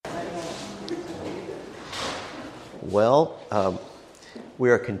Well,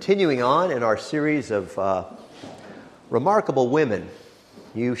 we are continuing on in our series of remarkable women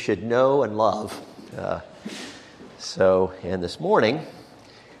you should know and love. And this morning,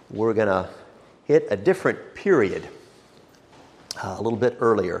 we're going to hit a different period, a little bit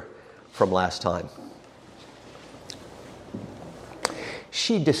earlier from last time.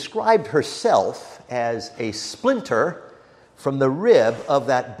 She described herself as a splinter from the rib of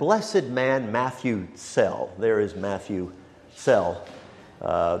that blessed man Matthew Sell. There is Matthew Sell.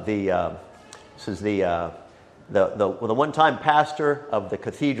 This is the one-time pastor of the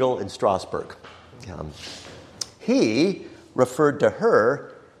cathedral in Strasbourg. He referred to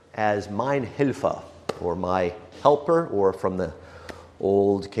her as mein Hilfe, or my helper, or from the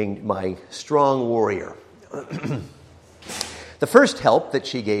old king, my strong warrior. The first help that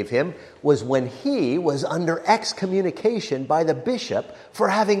she gave him was when he was under excommunication by the bishop for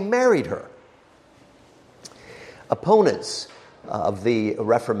having married her. Opponents of the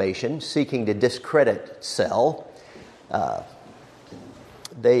Reformation, seeking to discredit Sell,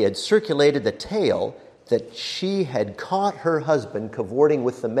 they had circulated the tale that she had caught her husband cavorting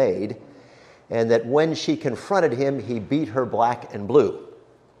with the maid, and that when she confronted him, he beat her black and blue.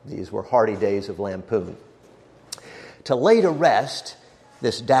 These were hardy days of lampoon. To lay to rest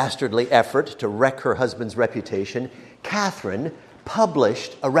this dastardly effort to wreck her husband's reputation, Catherine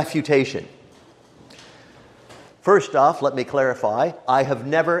published a refutation. First off, let me clarify, I have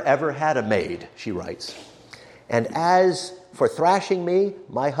never ever had a maid, she writes. And as for thrashing me,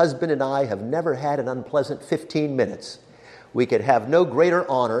 my husband and I have never had an unpleasant 15 minutes. We could have no greater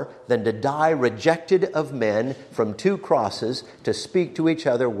honor than to die rejected of men from 2 crosses to speak to each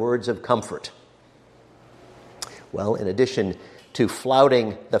other words of comfort. Well, in addition to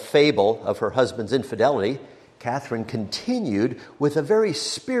flouting the fable of her husband's infidelity, Catherine continued with a very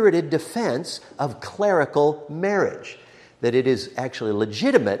spirited defense of clerical marriage, that it is actually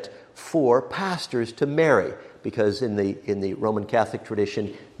legitimate for pastors to marry, because in the Roman Catholic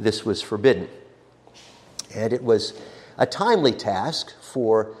tradition, this was forbidden. And it was a timely task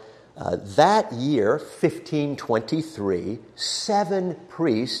for that year, 1523, 7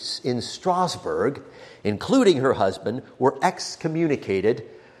 priests in Strasbourg, including her husband, were excommunicated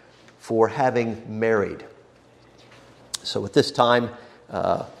for having married. So at this time,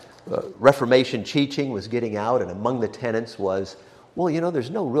 Reformation teaching was getting out, and among the tenets was, there's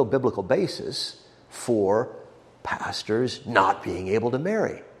no real biblical basis for pastors not being able to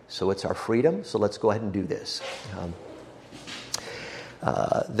marry. So it's our freedom, so let's go ahead and do this.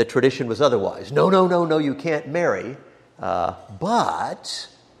 The tradition was otherwise. No, you can't marry. But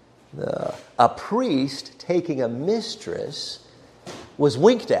a priest taking a mistress was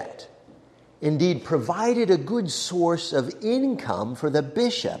winked at. Indeed, provided a good source of income for the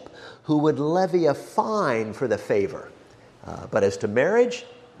bishop, who would levy a fine for the favor. But as to marriage,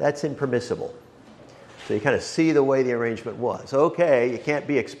 that's impermissible. So you kind of see the way the arrangement was. Okay, you can't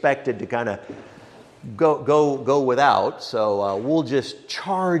be expected to kind of go without, so we'll just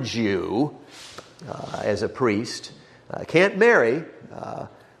charge you as a priest. Can't marry,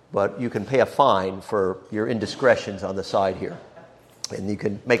 but you can pay a fine for your indiscretions on the side here. And you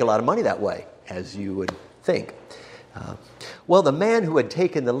can make a lot of money that way, as you would think. The man who had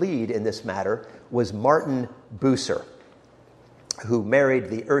taken the lead in this matter was Martin Bucer, who married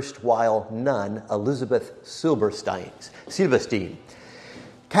the erstwhile nun Elizabeth Silberstein.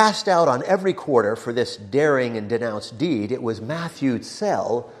 Cast out on every quarter for this daring and denounced deed, it was Matthew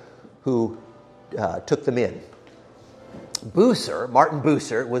Sell who took them in. Martin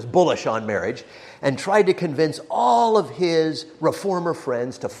Bucer, was bullish on marriage and tried to convince all of his reformer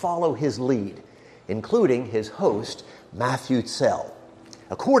friends to follow his lead, including his host, Matthew Sell.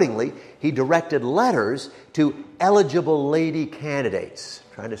 Accordingly, he directed letters to eligible lady candidates,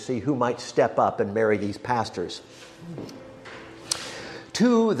 trying to see who might step up and marry these pastors.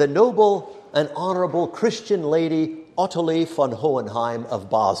 To the noble and honorable Christian lady Ottilie von Hohenheim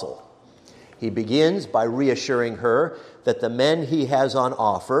of Basel. He begins by reassuring her that the men he has on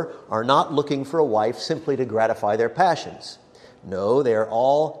offer are not looking for a wife simply to gratify their passions. No, they are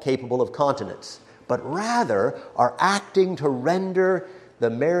all capable of continence, but rather are acting to render the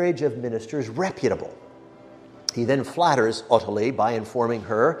marriage of ministers reputable. He then flatters Ottilie by informing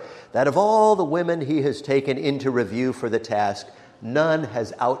her that of all the women he has taken into review for the task, none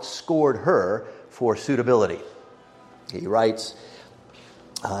has outscored her for suitability. He writes,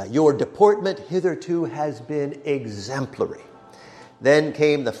 your deportment hitherto has been exemplary. Then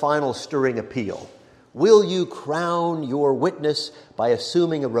came the final stirring appeal. Will you crown your witness by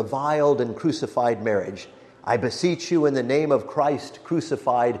assuming a reviled and crucified marriage? I beseech you in the name of Christ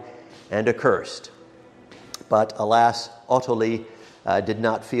crucified and accursed. But alas, Ottilie did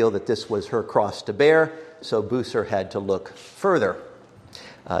not feel that this was her cross to bear, so Bucer had to look further.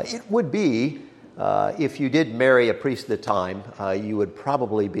 It would be, if you did marry a priest at the time, you would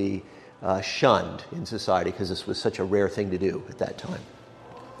probably be shunned in society because this was such a rare thing to do at that time.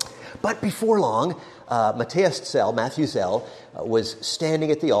 But before long, Matthäus Zell was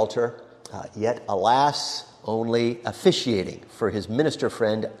standing at the altar, yet alas, only officiating for his minister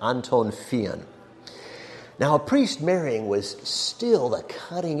friend Anton Fien. Now, a priest marrying was still the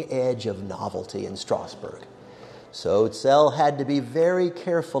cutting edge of novelty in Strasbourg. So Zell had to be very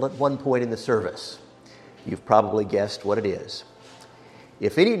careful at one point in the service. You've probably guessed what it is.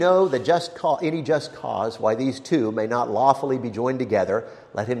 If any know any just cause why these two may not lawfully be joined together,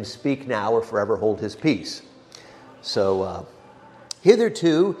 let him speak now or forever hold his peace. So,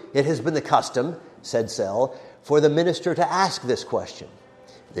 hitherto it has been the custom, said Zell, for the minister to ask this question.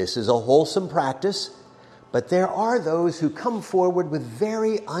 This is a wholesome practice, but there are those who come forward with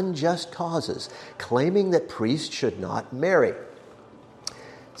very unjust causes, claiming that priests should not marry.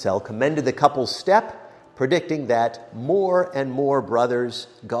 Zell commended the couple's step, predicting that more and more brothers,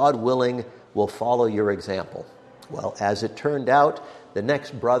 God willing, will follow your example. Well, as it turned out, the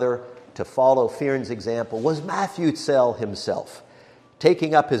next brother to follow Fien's example was Matthew Zell himself,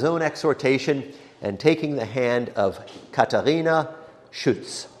 taking up his own exhortation and taking the hand of Katharina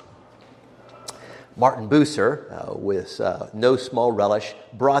Schütz. Martin Bucer, with no small relish,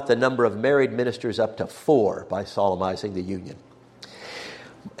 brought the number of married ministers up to 4 by solemnizing the union.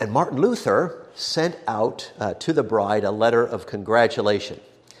 And Martin Luther sent out to the bride a letter of congratulation.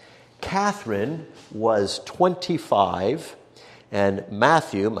 Catherine was 25, and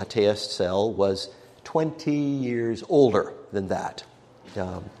Matthäus Zell, was 20 years older than that.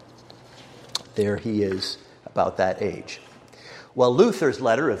 There he is, about that age. Well, Luther's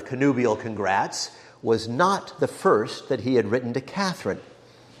letter of connubial congrats was not the first that he had written to Catherine.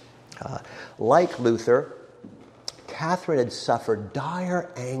 Like Luther, Catherine had suffered dire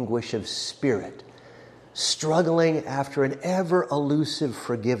anguish of spirit, struggling after an ever-elusive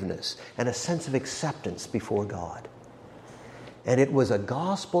forgiveness and a sense of acceptance before God. And it was a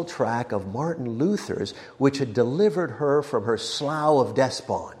gospel tract of Martin Luther's which had delivered her from her slough of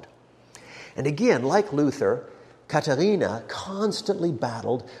despond. And again, like Luther, Katharina constantly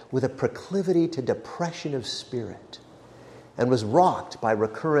battled with a proclivity to depression of spirit and was rocked by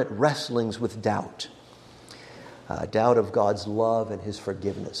recurrent wrestlings with doubt. Doubt of God's love and his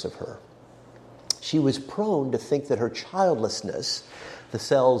forgiveness of her. She was prone to think that her childlessness, the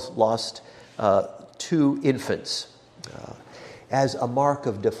Zells lost 2 infants, as a mark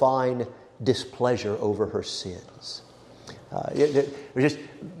of divine displeasure over her sins. There were just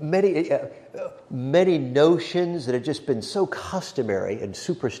many notions that had just been so customary and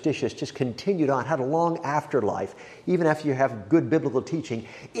superstitious, just continued on, had a long afterlife. Even after you have good biblical teaching,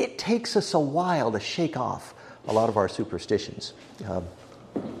 it takes us a while to shake off a lot of our superstitions.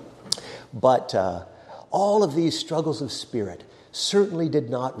 But all of these struggles of spirit certainly did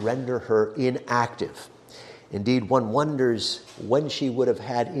not render her inactive. Indeed, one wonders when she would have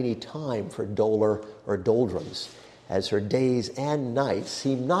had any time for dolor or doldrums, as her days and nights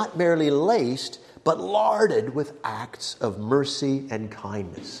seem not merely laced, but larded with acts of mercy and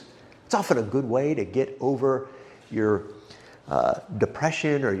kindness. It's often a good way to get over your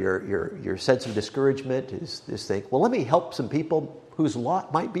depression or your sense of discouragement, is think, well, let me help some people whose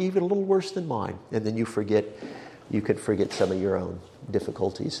lot might be even a little worse than mine. And then you could forget some of your own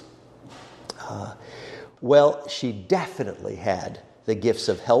difficulties. Well, she definitely had the gifts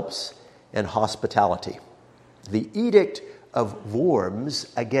of helps and hospitality. The Edict of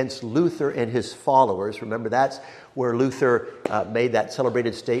Worms against Luther and his followers, remember that's where Luther made that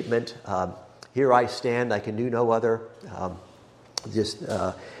celebrated statement, here I stand, I can do no other,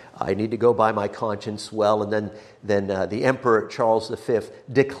 I need to go by my conscience. Well, and then the Emperor Charles V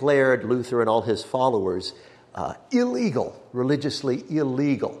declared Luther and all his followers illegal, religiously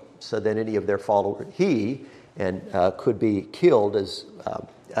illegal. So then any of their followers, could be killed as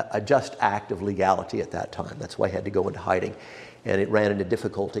a just act of legality at that time. That's why he had to go into hiding. And it ran into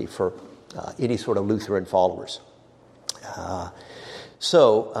difficulty for any sort of Lutheran followers.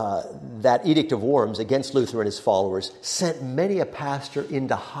 So that Edict of Worms against Luther and his followers sent many a pastor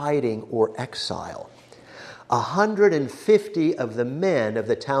into hiding or exile. 150 of the men of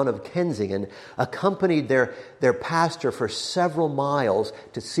the town of Kenzingen accompanied their pastor for several miles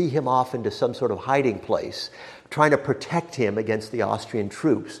to see him off into some sort of hiding place, trying to protect him against the Austrian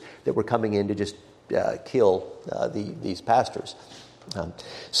troops that were coming in to just kill these pastors.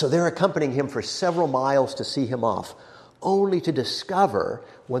 So they're accompanying him for several miles to see him off. only to discover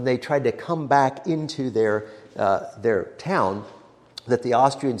when they tried to come back into their town that the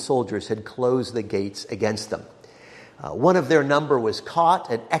Austrian soldiers had closed the gates against them. One of their number was caught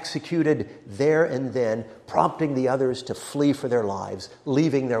and executed there and then, prompting the others to flee for their lives,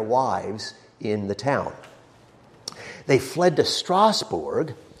 leaving their wives in the town. They fled to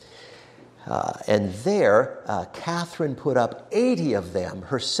Strasbourg, and there Catherine put up 80 of them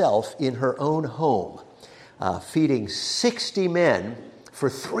herself in her own home, feeding 60 men for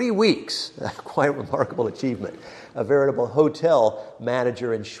 3 weeks. Quite a remarkable achievement. A veritable hotel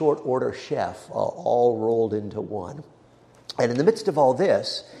manager and short order chef, all rolled into one. And in the midst of all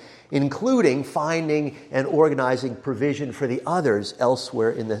this, including finding and organizing provision for the others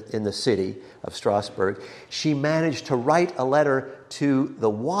elsewhere in the city of Strasbourg, she managed to write a letter to the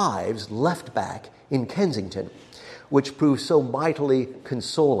wives left back in Kensington, which proved so mightily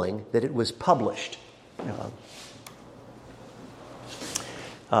consoling that it was published.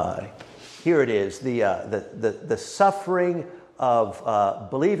 Here it is, the suffering of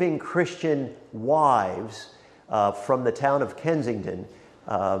believing Christian wives from the town of Kensington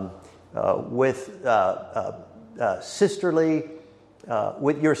with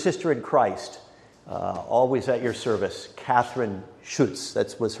your sister in Christ, always at your service, Catherine Schutz.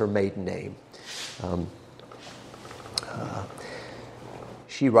 That was her maiden name.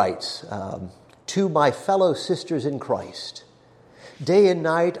 She writes, "To my fellow sisters in Christ, day and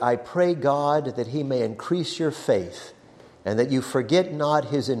night I pray God that he may increase your faith, and that you forget not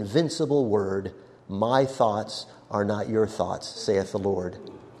his invincible word, my thoughts are not your thoughts, saith the Lord."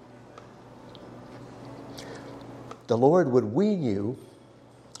 The Lord would wean you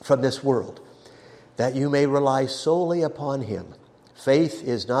from this world, that you may rely solely upon him. Faith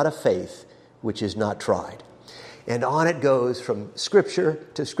is not a faith which is not tried. And on it goes from Scripture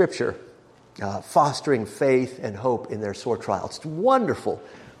to Scripture, fostering faith and hope in their sore trials. It's a wonderful,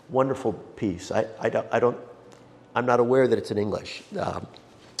 wonderful piece. I'm not aware that it's in English,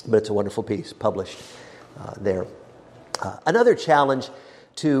 but it's a wonderful piece published there. Another challenge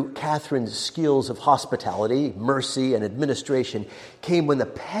to Catherine's skills of hospitality, mercy, and administration came when the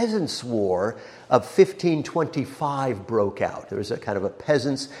Peasants' War of 1525 broke out. There was a kind of a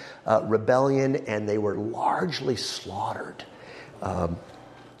peasants' rebellion, and they were largely slaughtered.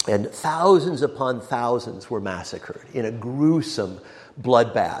 And thousands upon thousands were massacred in a gruesome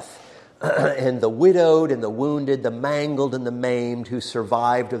bloodbath. And the widowed and the wounded, the mangled and the maimed who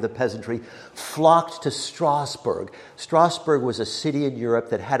survived of the peasantry flocked to Strasbourg. Strasbourg was a city in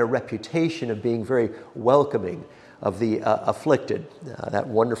Europe that had a reputation of being very welcoming of the afflicted, that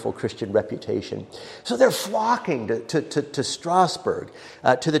wonderful Christian reputation. So they're flocking to Strasbourg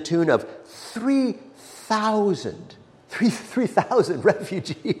to the tune of 3,000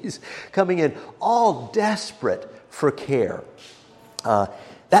 refugees coming in, all desperate for care.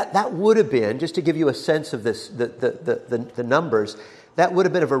 That would have been, just to give you a sense of this, the numbers, that would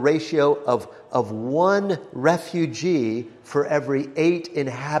have been of a ratio of 1 refugee for every 8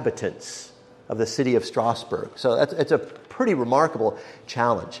 inhabitants of the city of Strasbourg. So it's a pretty remarkable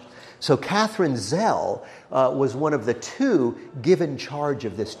challenge. So Catherine Zell was one of the 2 given charge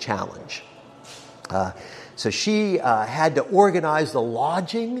of this challenge. So she had to organize the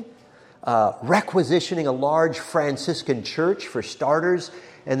lodging, requisitioning a large Franciscan church for starters,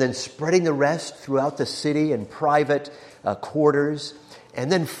 and then spreading the rest throughout the city in private quarters,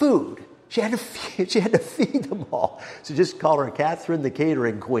 and then food. She had to feed them all. So just call her Catherine the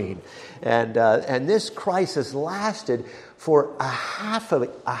Catering Queen. And this crisis lasted for a half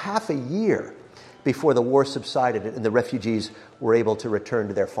a year before the war subsided and the refugees were able to return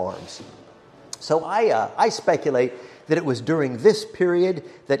to their farms. So I speculate that it was during this period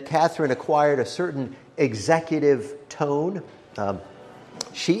that Catherine acquired a certain executive tone.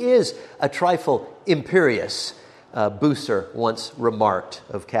 She is a trifle imperious, Bucer once remarked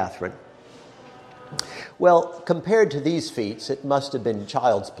of Catherine. Well, compared to these feats, it must have been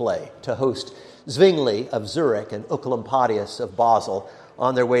child's play to host Zwingli of Zurich and Oecolampadius of Basel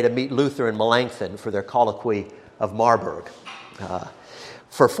on their way to meet Luther and Melanchthon for their colloquy of Marburg.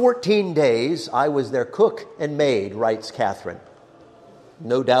 For 14 days, I was their cook and maid, writes Catherine.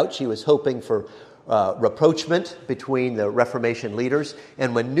 No doubt she was hoping for rapprochement between the Reformation leaders.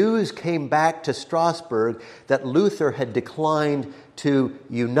 And when news came back to Strasbourg that Luther had declined to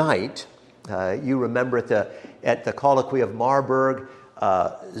unite, you remember at the colloquy of Marburg,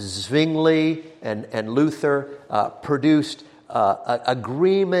 Zwingli and Luther produced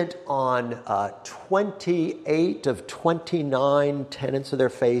agreement on 28 of 29 tenets of their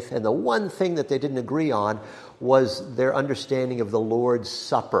faith, and the one thing that they didn't agree on was their understanding of the Lord's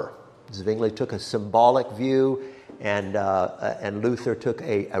Supper. Zwingli took a symbolic view, and Luther took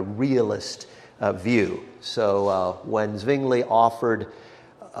a realist view. So when Zwingli offered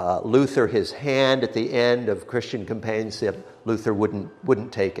Luther his hand at the end of Christian companionship, Luther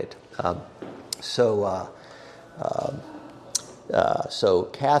wouldn't take it. So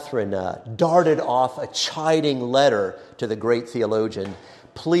Catherine darted off a chiding letter to the great theologian,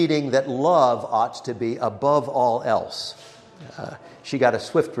 pleading that love ought to be above all else. She got a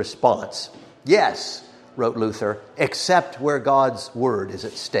swift response. Yes, wrote Luther, except where God's word is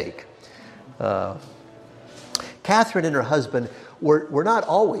at stake. Catherine and her husband were not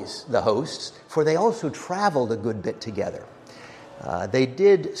always the hosts, for they also traveled a good bit together. They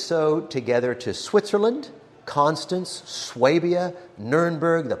did so together to Switzerland, Constance, Swabia,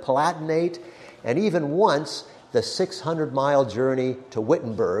 Nuremberg, the Palatinate, and even once the 600-mile journey to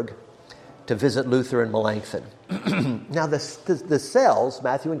Wittenberg to visit Luther and Melanchthon. Now, the cells,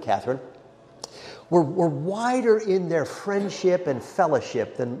 Matthew and Catherine, were wider in their friendship and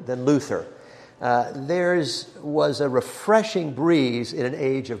fellowship than Luther. Theirs was a refreshing breeze in an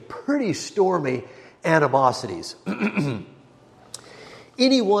age of pretty stormy animosities.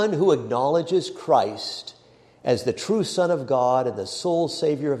 Anyone who acknowledges Christ as the true Son of God and the sole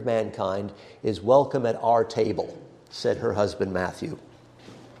Savior of mankind is welcome at our table, said her husband Matthew.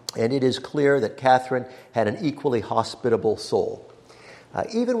 And it is clear that Catherine had an equally hospitable soul.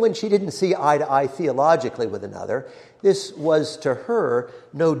 Even when she didn't see eye to eye theologically with another, this was to her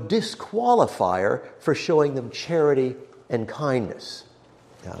no disqualifier for showing them charity and kindness.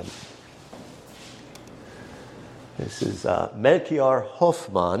 This is Melchior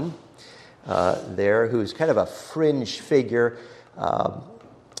Hoffmann there, who's kind of a fringe figure.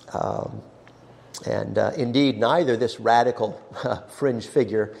 And indeed, neither this radical fringe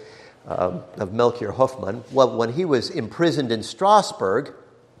figure of Melchior Hoffmann, well, when he was imprisoned in Strasbourg,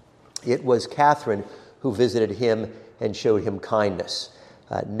 it was Catherine who visited him and showed him kindness,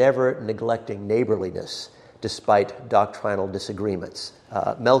 never neglecting neighborliness despite doctrinal disagreements.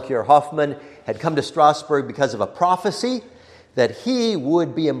 Melchior Hoffmann had come to Strasbourg because of a prophecy that he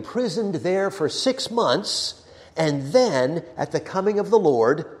would be imprisoned there for 6 months and then, at the coming of the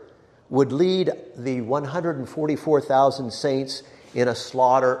Lord, would lead the 144,000 saints in a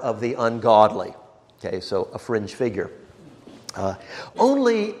slaughter of the ungodly. Okay, so a fringe figure.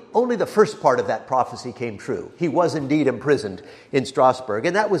 Only the first part of that prophecy came true. He was indeed imprisoned in Strasbourg,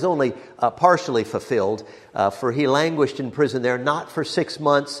 and that was only partially fulfilled, for he languished in prison there not for 6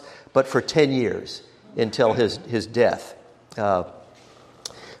 months, but for 10 years until his death.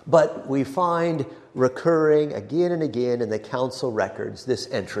 But we find recurring again and again in the council records this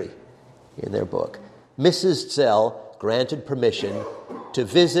entry in their book. Mrs. Zell granted permission to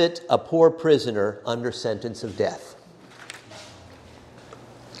visit a poor prisoner under sentence of death.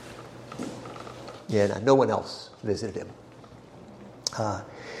 And no one else visited him.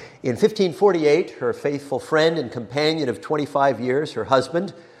 In 1548, her faithful friend and companion of 25 years, her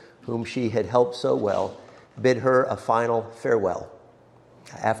husband, whom she had helped so well, bid her a final farewell.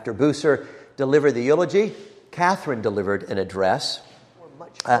 After Bucer delivered the eulogy, Catherine delivered an address.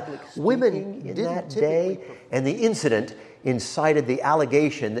 Women in that day, and the incident incited the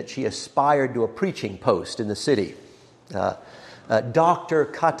allegation that she aspired to a preaching post in the city. Dr.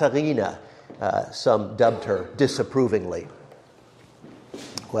 Katharina, some dubbed her disapprovingly.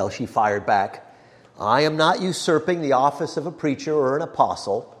 Well, she fired back, "I am not usurping the office of a preacher or an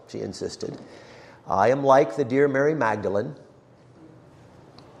apostle," she insisted. "I am like the dear Mary Magdalene,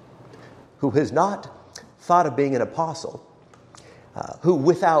 who has not thought of being an apostle, who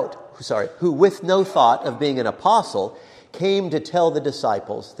with no thought of being an apostle came to tell the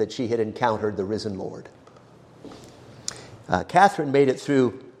disciples that she had encountered the risen Lord." Catherine made it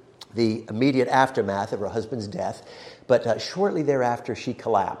through the immediate aftermath of her husband's death, but shortly thereafter she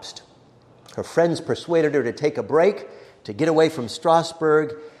collapsed. Her friends persuaded her to take a break, to get away from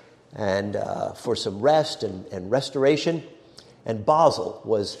Strasbourg, and for some rest and restoration, and Basel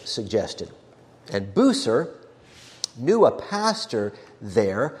was suggested. And Bucer knew a pastor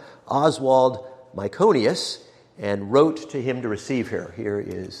there, Oswald Myconius, and wrote to him to receive her.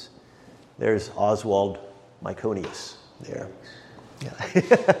 There's Oswald Myconius there. Yeah.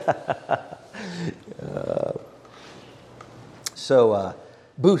 So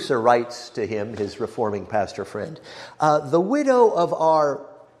Bucer writes to him, his reforming pastor friend, "The widow of our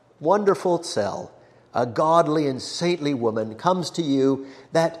wonderful Zell, a godly and saintly woman, comes to you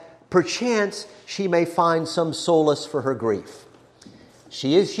that perchance she may find some solace for her grief.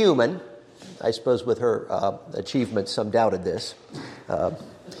 She is human." I suppose with her achievements, some doubted this.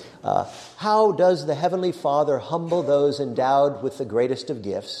 "How does the Heavenly Father humble those endowed with the greatest of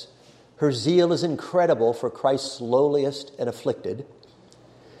gifts, Her zeal is incredible for Christ's lowliest and afflicted.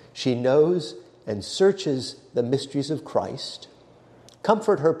 She knows and searches the mysteries of Christ.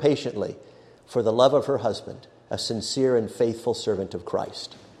 Comfort her patiently for the love of her husband, a sincere and faithful servant of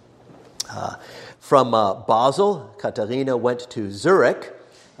Christ. From Basel, Katharina went to Zurich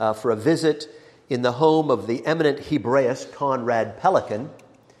for a visit in the home of the eminent Hebraist Conrad Pelikan.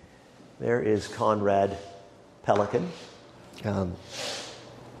 There is Conrad Pelikan.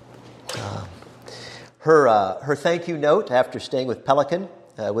 Her thank you note after staying with Pelikan,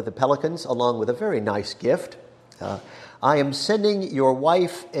 with the Pelikans, along with a very nice gift. I am sending your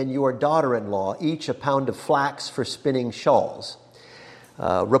wife and your daughter-in-law each a pound of flax for spinning shawls.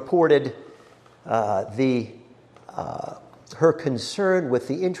 Reported her concern with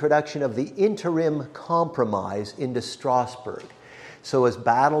the introduction of the interim compromise into Strasbourg. So as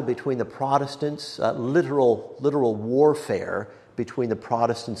battle between the Protestants, literal warfare between the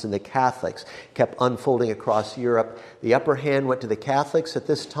Protestants and the Catholics kept unfolding across Europe. The upper hand went to the Catholics at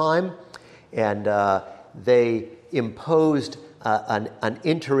this time, and they imposed an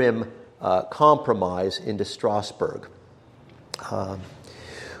interim compromise into Strasbourg.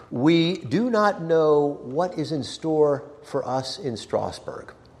 We do not know what is in store for us in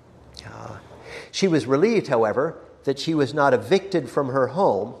Strasbourg. She was relieved, however, that she was not evicted from her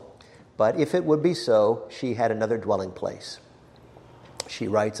home, but if it would be so, she had another dwelling place. She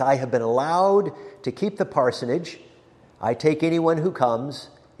writes, I have been allowed to keep the parsonage. I take anyone who comes.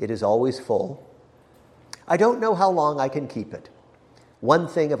 It is always full. I don't know how long I can keep it. One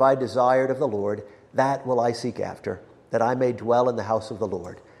thing have I desired of the Lord, that will I seek after, that I may dwell in the house of the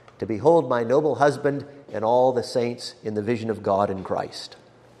Lord, to behold my noble husband and all the saints in the vision of God in Christ.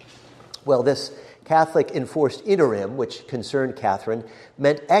 Well, this Catholic enforced interim, which concerned Catherine,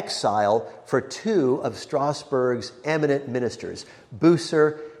 meant exile for two of Strasbourg's eminent ministers,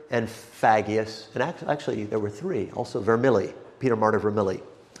 Bucer and Fagius, and actually there were three, also Vermilly, Peter Martyr Vermilly.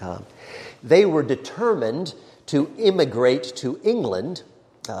 They were determined to immigrate to England,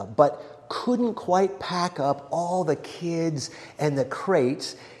 but couldn't quite pack up all the kids and the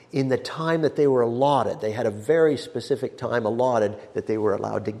crates in the time that they were allotted. They had a very specific time allotted that they were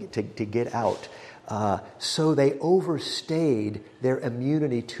allowed to get out. So they overstayed their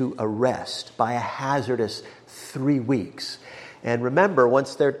immunity to arrest by a hazardous 3 weeks. And remember,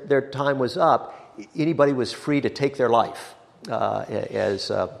 once their time was up, anybody was free to take their life.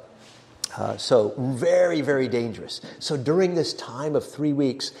 So very, very dangerous. So during this time of 3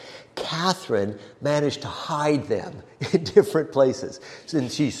 weeks, Catherine managed to hide them in different places.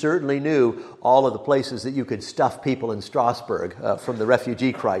 And she certainly knew all of the places that you could stuff people in Strasbourg from the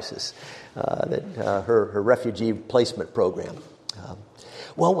refugee crisis, her refugee placement program.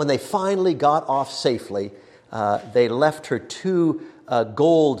 Well, when they finally got off safely, they left her 2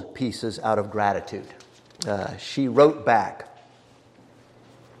 gold pieces out of gratitude. She wrote back,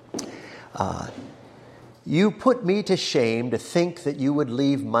 you put me to shame to think that you would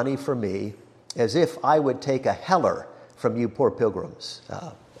leave money for me, as if I would take a heller from you poor pilgrims,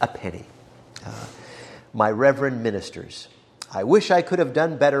 a penny. My reverend ministers, I wish I could have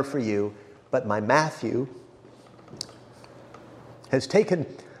done better for you, but my Matthew has taken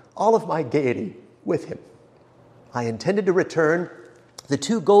all of my gaiety with him. I intended to return the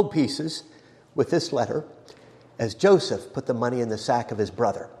 2 gold pieces with this letter, as Joseph put the money in the sack of his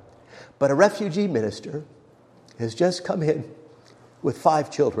brother. But a refugee minister has just come in with 5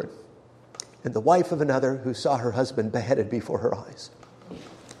 children and the wife of another who saw her husband beheaded before her eyes.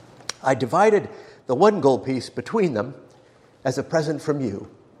 I divided the 1 gold piece between them as a present from you.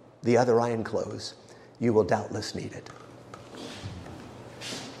 The other I enclose. You will doubtless need it.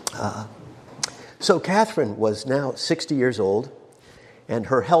 So Catherine was now 60 years old, and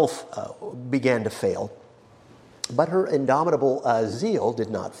her health began to fail. But her indomitable zeal did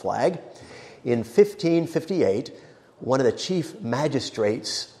not flag. In 1558, one of the chief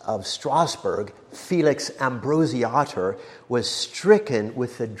magistrates of Strasbourg, Felix Ambrosiator, was stricken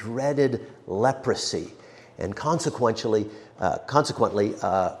with the dreaded leprosy and consequently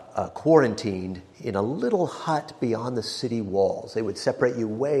quarantined in a little hut beyond the city walls. They would separate you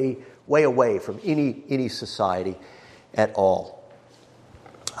way, way away from any society at all.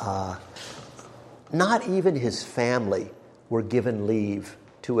 Not even his family were given leave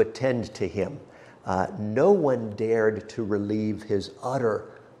to attend to him. No one dared to relieve his utter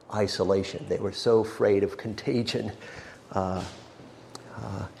isolation. They were so afraid of contagion,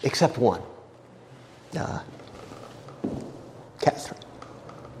 except one, Catherine.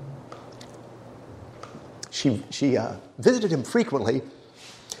 She visited him frequently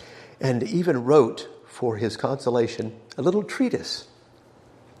and even wrote for his consolation a little treatise.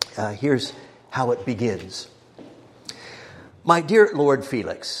 Here's how it begins. My dear Lord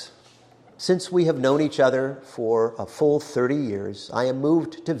Felix, since we have known each other for a full 30 years, I am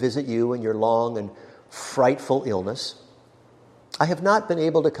moved to visit you in your long and frightful illness. I have not been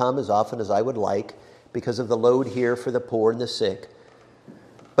able to come as often as I would like because of the load here for the poor and the sick,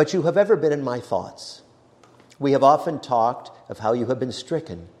 but you have ever been in my thoughts. We have often talked of how you have been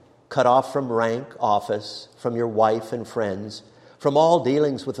stricken, cut off from rank, office, from your wife and friends, from all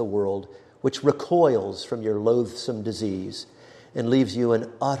dealings with the world, which recoils from your loathsome disease and leaves you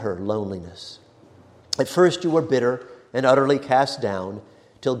in utter loneliness. At first you were bitter and utterly cast down,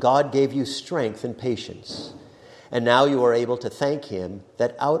 till God gave you strength and patience. And now you are able to thank him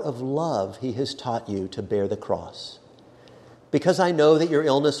that out of love he has taught you to bear the cross. Because I know that your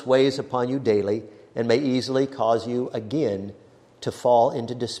illness weighs upon you daily and may easily cause you again to fall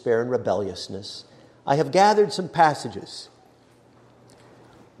into despair and rebelliousness, I have gathered some passages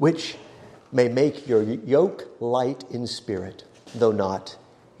which may make your yoke light in spirit, though not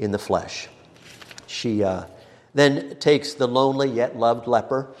in the flesh. She then takes the lonely yet loved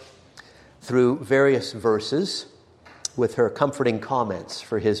leper through various verses with her comforting comments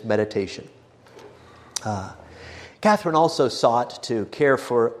for his meditation. Catherine also sought to care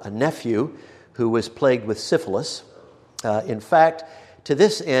for a nephew who was plagued with syphilis. In fact, to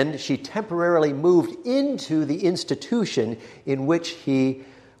this end, she temporarily moved into the institution in which he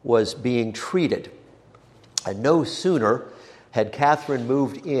was being treated. And no sooner had Catherine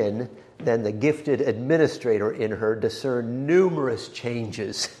moved in than the gifted administrator in her discerned numerous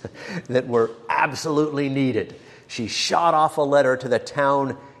changes that were absolutely needed. She shot off a letter to the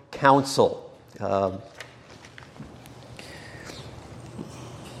town council. And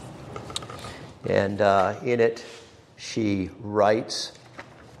in it, she writes,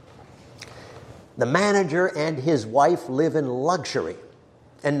 "The manager and his wife live in luxury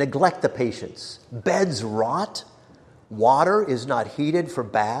and neglect the patients. Beds rot. Water is not heated for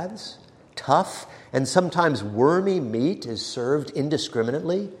baths. Tough and sometimes wormy meat is served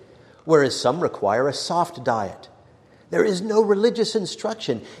indiscriminately, whereas some require a soft diet. There is no religious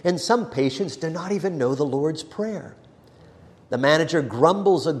instruction, and some patients do not even know the Lord's Prayer. The manager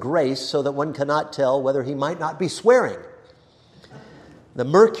grumbles a grace so that one cannot tell whether he might not be swearing. The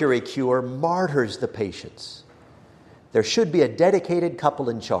mercury cure martyrs the patients. There should be a dedicated couple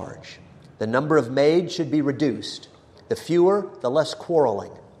in charge. The number of maids should be reduced. The fewer, the less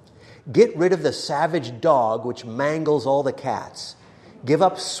quarreling. Get rid of the savage dog which mangles all the cats. Give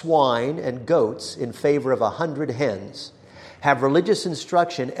up swine and goats in favor of 100 hens. Have religious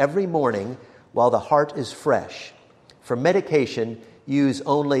instruction every morning while the heart is fresh. For medication, use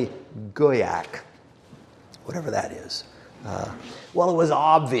only Goyak," whatever that is. Well, it was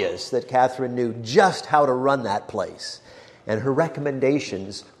obvious that Catherine knew just how to run that place, and her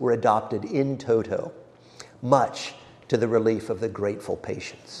recommendations were adopted in toto, much to the relief of the grateful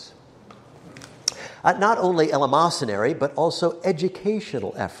patients. Not only eleemosynary, but also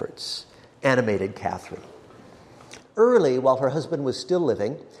educational efforts animated Catherine. Early, while her husband was still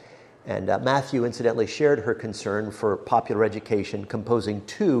living, and Matthew incidentally shared her concern for popular education, composing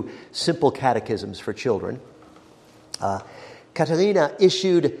 2 simple catechisms for children, Caterina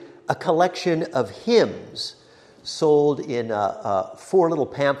issued a collection of hymns sold in 4 little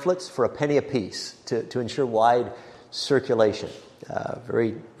pamphlets for a penny apiece to ensure wide circulation.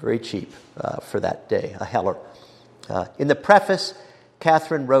 Very, very cheap for that day, a heller. In the preface,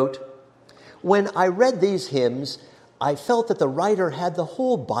 Catherine wrote, "When I read these hymns, I felt that the writer had the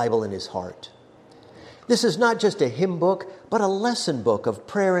whole Bible in his heart. This is not just a hymn book, but a lesson book of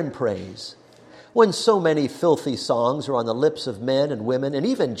prayer and praise. When so many filthy songs are on the lips of men and women and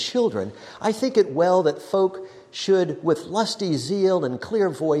even children, I think it well that folk should, with lusty zeal and clear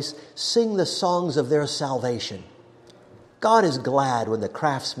voice, sing the songs of their salvation. God is glad when the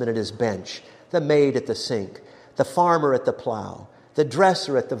craftsman at his bench, the maid at the sink, the farmer at the plow, the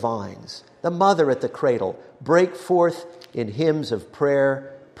dresser at the vines, the mother at the cradle, break forth in hymns of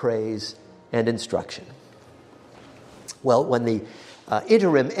prayer, praise, and instruction." Well, when the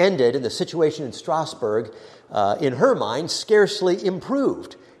interim ended and the situation in Strasbourg, in her mind, scarcely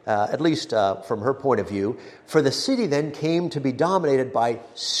improved, at least from her point of view, for the city then came to be dominated by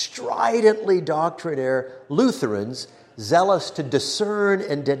stridently doctrinaire Lutherans zealous to discern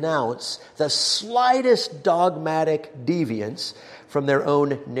and denounce the slightest dogmatic deviance from their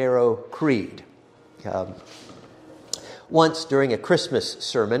own narrow creed. Once during a Christmas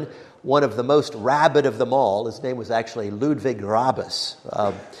sermon, one of the most rabid of them all, his name was actually Ludwig Rabus,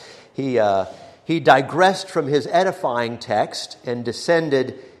 he digressed from his edifying text and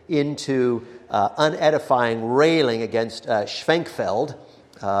descended into unedifying railing against Schwenkfeld,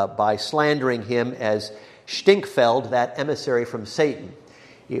 by slandering him as Stinkfeld, that emissary from Satan.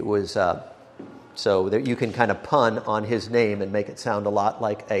 It was so that you can kind of pun on his name and make it sound a lot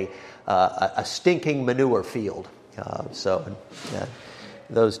like a stinking manure field. In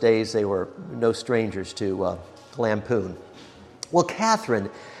those days, they were no strangers to lampoon. Well, Catherine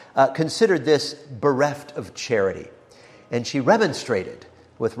considered this bereft of charity, and she remonstrated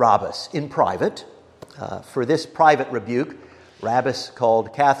with Rabbus in private. For this private rebuke, Rabbus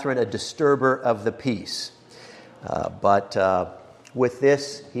called Catherine a disturber of the peace. But with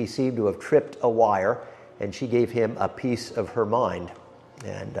this, he seemed to have tripped a wire, and she gave him a piece of her mind.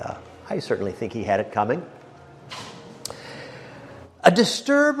 And I certainly think he had it coming. A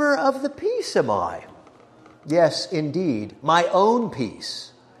disturber of the peace am I? Yes, indeed, my own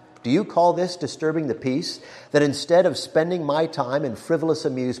peace. Do you call this disturbing the peace? That instead of spending my time in frivolous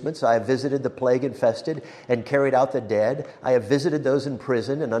amusements, I have visited the plague-infested and carried out the dead. I have visited those in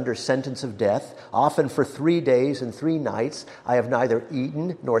prison and under sentence of death. Often for 3 days and 3 nights, I have neither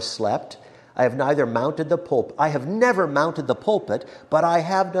eaten nor slept. I have neither mounted the pulpit. I have never mounted the pulpit, but I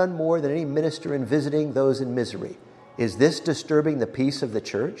have done more than any minister in visiting those in misery. Is this disturbing the peace of the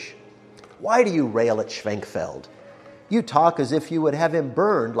church? Why do you rail at Schwenkfeld? You talk as if you would have him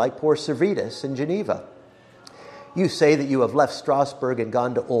burned like poor Servetus in Geneva. You say that you have left Strasbourg and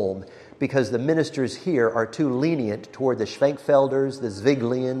gone to Ulm because the ministers here are too lenient toward the Schwenkfelders, the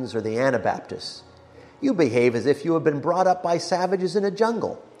Zwiglians, or the Anabaptists. You behave as if you have been brought up by savages in a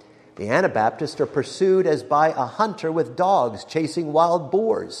jungle. The Anabaptists are pursued as by a hunter with dogs chasing wild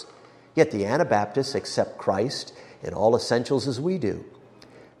boars. Yet the Anabaptists accept Christ in all essentials as we do.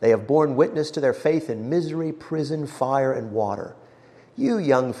 They have borne witness to their faith in misery, prison, fire, and water. You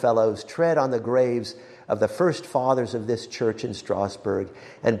young fellows tread on the graves of the first fathers of this church in Strasbourg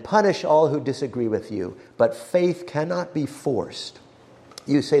and punish all who disagree with you, but faith cannot be forced.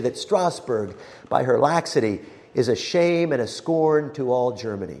 You say that Strasbourg, by her laxity, is a shame and a scorn to all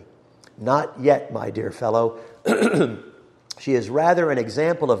Germany. Not yet, my dear fellow. She is rather an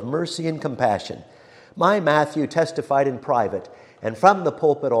example of mercy and compassion. My Matthew testified in private, and from the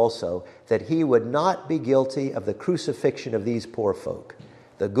pulpit also, that he would not be guilty of the crucifixion of these poor folk.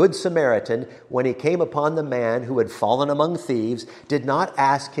 The Good Samaritan, when he came upon the man who had fallen among thieves, did not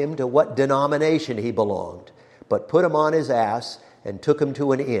ask him to what denomination he belonged, but put him on his ass and took him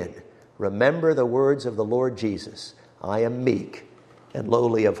to an inn. Remember the words of the Lord Jesus, I am meek and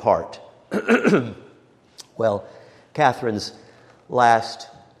lowly of heart. Well, Catherine's last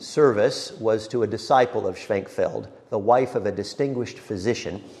service was to a disciple of Schwenkfeld, the wife of a distinguished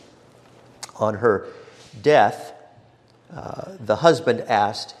physician. On her death, the husband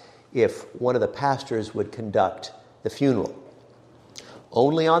asked if one of the pastors would conduct the funeral.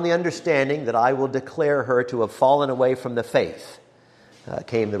 Only on the understanding that I will declare her to have fallen away from the faith,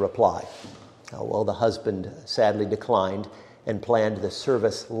 came the reply. Well, the husband sadly declined and planned the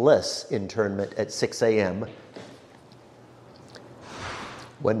service-less interment at 6 a.m.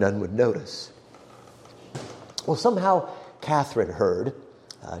 when none would notice. Well, somehow Catherine heard,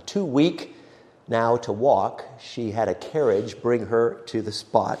 too weak now to walk, she had a carriage bring her to the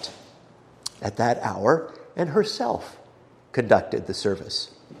spot at that hour and herself conducted the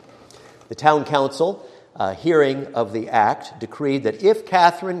service. The town council, hearing of the act, decreed that if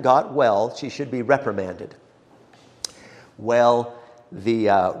Catherine got well, she should be reprimanded. Well, the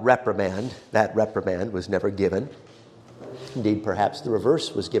reprimand was never given. Indeed, perhaps the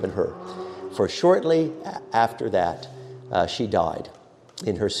reverse was given her. For shortly after that, she died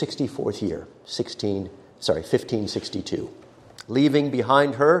in her 64th year, 1562, leaving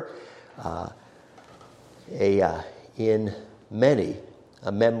behind her in many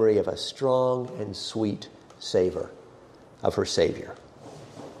a memory of a strong and sweet savor of her Savior.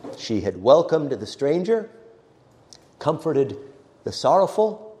 She had welcomed the stranger, comforted the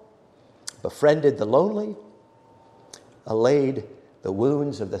sorrowful, befriended the lonely, allayed the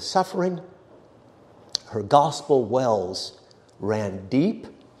wounds of the suffering. Her gospel wells ran deep,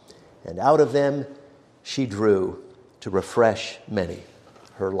 and out of them she drew to refresh many.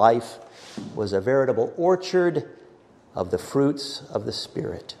 Her life was a veritable orchard of the fruits of the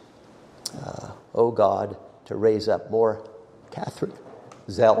Spirit. O God, to raise up more Catherine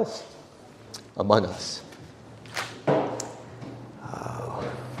Zells among us.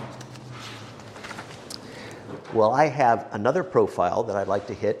 Well, I have another profile that I'd like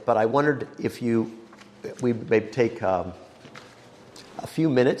to hit, but I wondered if we may take a few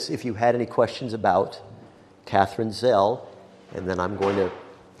minutes if you had any questions about Catherine Zell, and then I'm going to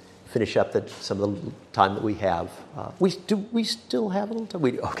finish up some of the time that we have. We still have a little time?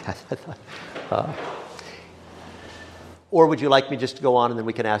 Okay. Or would you like me just to go on and then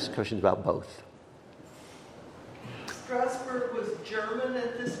we can ask questions about both? Strasbourg was German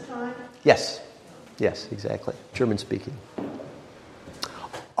at this time? Yes. Yes, exactly. German speaking.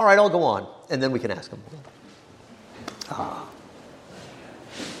 All right, I'll go on and then we can ask them.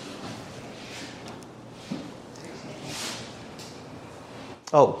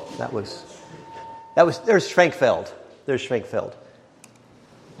 Oh, there's Schwenkfeld. There's Schwenkfeld.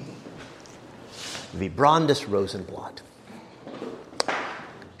 Vibrandus Rosenblatt.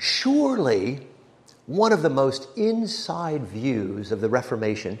 Surely one of the most inside views of the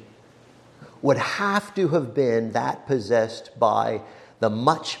Reformation would have to have been that possessed by the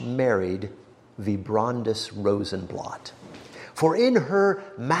much-married Vibrandus Rosenblatt. For in her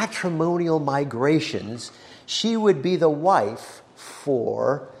matrimonial migrations, she would be the wife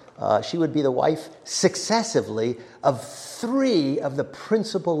successively of three of the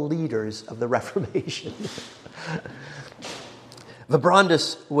principal leaders of the Reformation.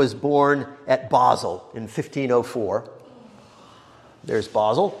 Vibrandus was born at Basel in 1504. There's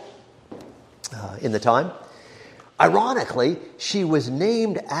Basel in the time. Ironically, she was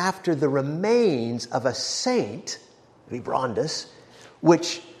named after the remains of a saint, Vibrandus,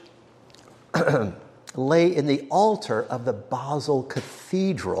 which lay in the altar of the Basel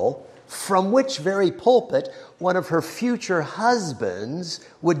Cathedral, from which very pulpit one of her future husbands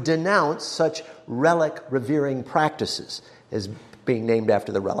would denounce such relic-revering practices as being named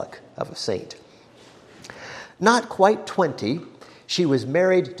after the relic of a saint. Not quite 20, she was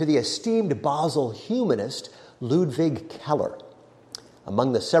married to the esteemed Basel humanist Ludwig Keller.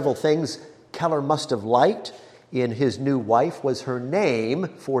 Among the several things Keller must have liked in his new wife was her name,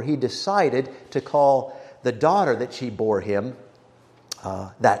 for he decided to call the daughter that she bore him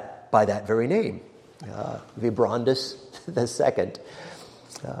by that very name, Vibrandus II.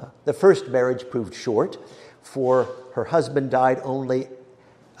 The first marriage proved short, for her husband died only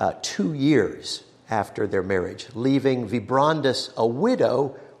 2 years after their marriage, leaving Vibrandus a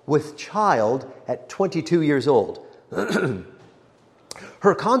widow with child at 22 years old.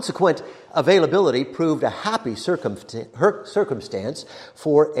 Her consequent availability proved a happy circumstance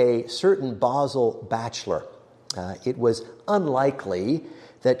for a certain Basel bachelor. It was unlikely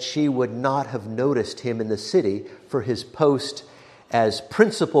that she would not have noticed him in the city, for his post as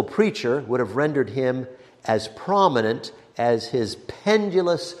principal preacher would have rendered him as prominent as his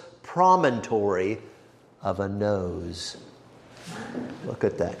pendulous promontory of a nose. Look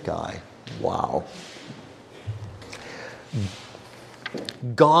at that guy. Wow.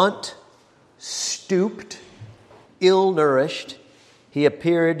 Gaunt, stooped, ill-nourished, he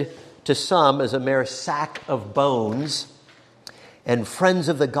appeared to some as a mere sack of bones, and friends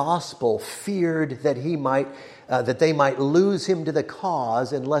of the gospel feared that they might lose him to the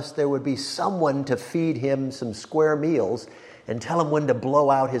cause unless there would be someone to feed him some square meals and tell him when to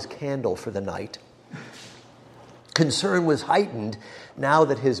blow out his candle for the night. Concern was heightened now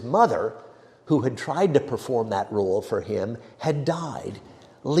that his mother, who had tried to perform that role for him, had died,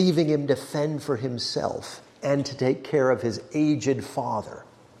 leaving him to fend for himself and to take care of his aged father.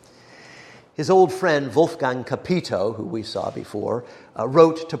 His old friend Wolfgang Capito, who we saw before,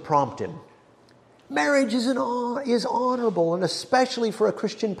 wrote to prompt him. Marriage is honorable, and especially for a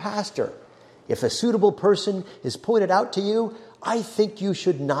Christian pastor. If a suitable person is pointed out to you, I think you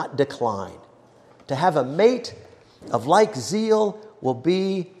should not decline. To have a mate of like zeal will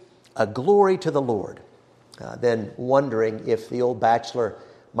be a glory to the Lord. Then, wondering if the old bachelor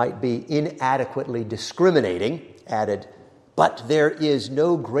might be inadequately discriminating, added, but there is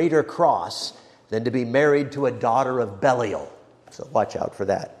no greater cross than to be married to a daughter of Belial. So watch out for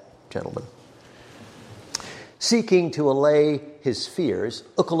that, gentlemen. Seeking to allay his fears,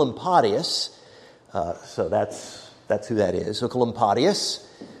 Oecolampadius, so that's who that is, Oecolampadius,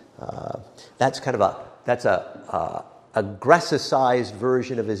 that's a Grecicized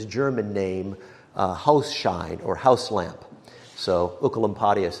version of his German name, Hausschein or house lamp. So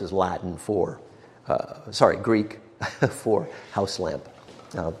Oecolampadius is Latin for, Greek for house lamp.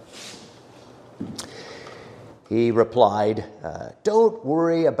 He replied, don't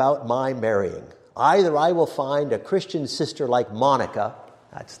worry about my marrying. Either I will find a Christian sister like Monica,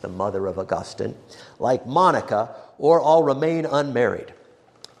 that's the mother of Augustine, like Monica, or I'll remain unmarried.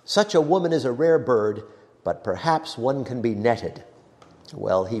 Such a woman is a rare bird, but perhaps one can be netted.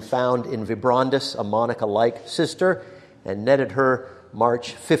 Well, he found in Vibrandus a Monica-like sister and netted her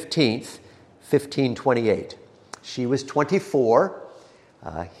March 15th, 1528. She was 24.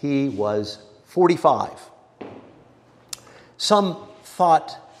 He was 45. Some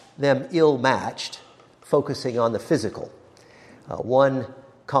thought them ill-matched, focusing on the physical. One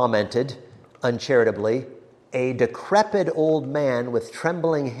commented, uncharitably, a decrepit old man with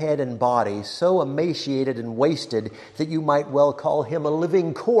trembling head and body, so emaciated and wasted that you might well call him a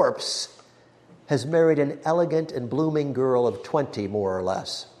living corpse, has married an elegant and blooming girl of 20, more or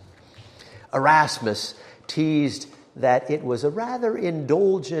less. Erasmus teased that it was a rather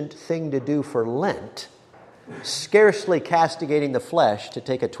indulgent thing to do for Lent, scarcely castigating the flesh to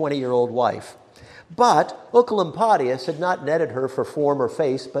take a 20-year-old wife. But Oecolampadius had not netted her for form or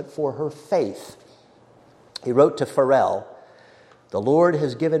face, but for her faith. He wrote to Farel, "The Lord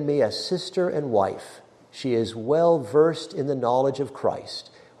has given me a sister and wife. She is well versed in the knowledge of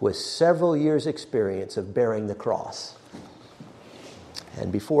Christ, with several years' experience of bearing the cross."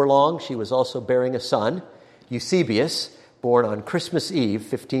 And before long, she was also bearing a son, Eusebius, born on Christmas Eve,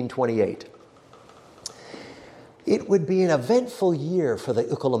 1528. It would be an eventful year for the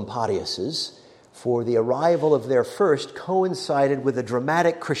Oecolampadiuses, for the arrival of their first coincided with the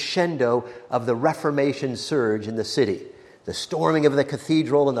dramatic crescendo of the Reformation surge in the city, the storming of the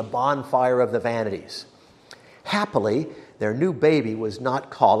cathedral and the bonfire of the vanities. Happily, their new baby was not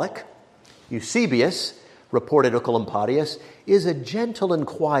colic. Eusebius, reported Oecolampadius, is a gentle and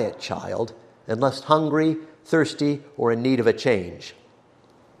quiet child, unless hungry, thirsty, or in need of a change.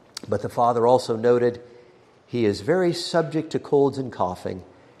 But the father also noted, "He is very subject to colds and coughing,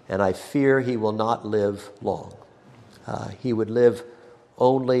 and I fear he will not live long." He would live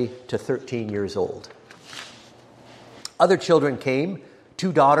only to 13 years old. Other children came,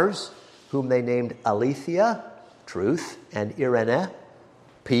 2 daughters, whom they named Aletheia, truth, and Irene,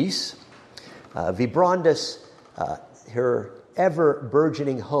 peace. Vibrandus, her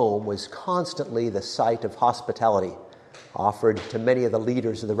ever-burgeoning home, was constantly the site of hospitality offered to many of the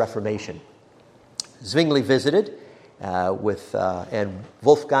leaders of the Reformation. Zwingli visited, and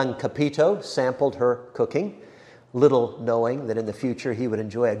Wolfgang Capito sampled her cooking, little knowing that in the future he would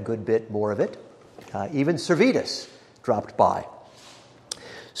enjoy a good bit more of it. Even Servetus dropped by.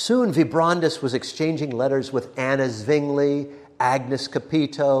 Soon Vibrandus was exchanging letters with Anna Zwingli, Agnes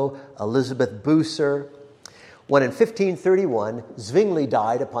Capito, Elizabeth Bucer. When in 1531 Zwingli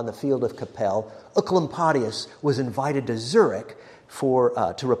died upon the field of Kappel, Oecolampadius was invited to Zurich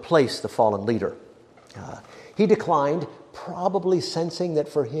to replace the fallen leader. He declined, probably sensing that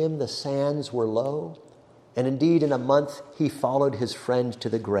for him the sands were low, and indeed in a month he followed his friend to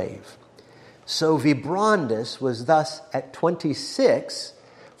the grave. So Vibrandus was thus at 26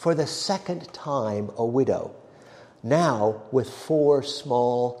 for the second time a widow, now with 4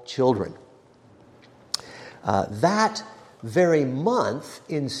 small children. That very month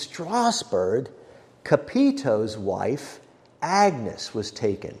in Strasbourg, Capito's wife, Agnes, was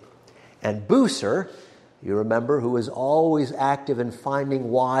taken. And Bucer, you remember, who was always active in finding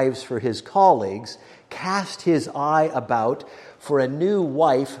wives for his colleagues, cast his eye about for a new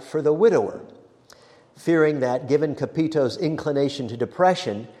wife for the widower, fearing that, given Capito's inclination to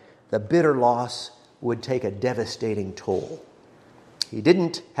depression, the bitter loss would take a devastating toll. He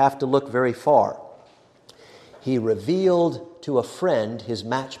didn't have to look very far. He revealed to a friend his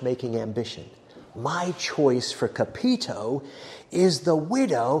matchmaking ambition. "My choice for Capito is the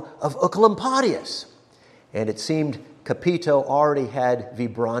widow of Oecolampadius." And it seemed Capito already had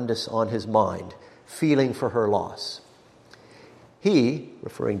Vibrandus on his mind, feeling for her loss. He,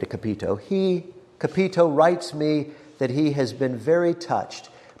 referring to Capito, Capito writes me that he has been very touched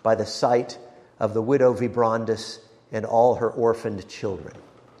by the sight of the widow Vibrandus and all her orphaned children.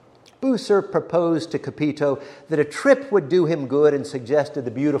 Bucer proposed to Capito that a trip would do him good and suggested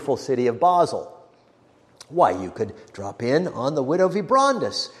the beautiful city of Basel. "Why, you could drop in on the widow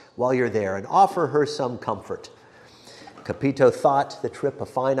Vibrandus while you're there and offer her some comfort." Capito thought the trip a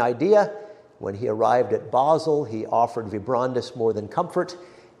fine idea. When he arrived at Basel, he offered Vibrandus more than comfort.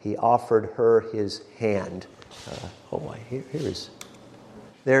 He offered her his hand.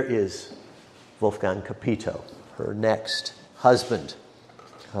 There is Wolfgang Capito, her next husband.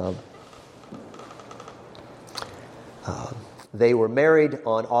 They were married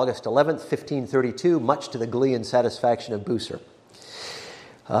on August 11th, 1532, much to the glee and satisfaction of Bucer.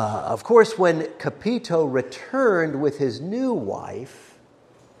 Of course, when Capito returned with his new wife,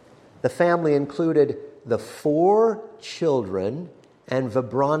 the family included the 4 children and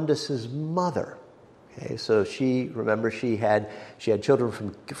Vibrandus's mother. Okay, so she had children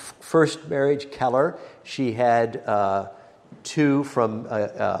from first marriage, Keller. She had 2 from,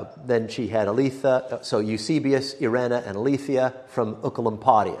 then she had Aletheia, so Eusebius, Irene, and Aletheia from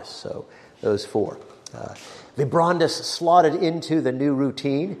Oecolampadius, so those 4. Vibrandus slotted into the new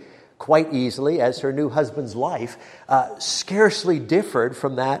routine quite easily, as her new husband's life scarcely differed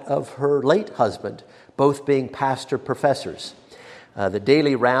from that of her late husband, both being pastor professors. The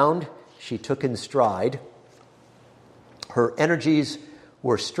daily round she took in stride. Her energies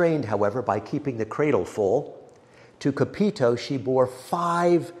were strained, however, by keeping the cradle full. To Capito, she bore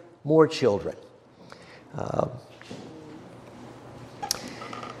 5 more children.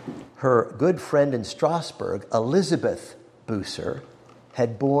 Her good friend in Strasbourg, Elizabeth Bucer,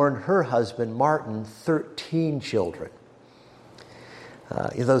 had borne her husband, Martin, 13 children.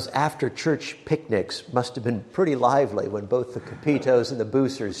 Those after-church picnics must have been pretty lively when both the Capitos and the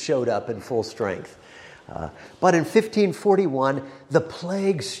Bucers showed up in full strength. But in 1541, the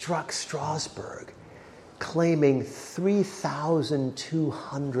plague struck Strasbourg, claiming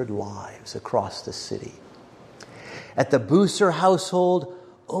 3,200 lives across the city. At the Bucer household,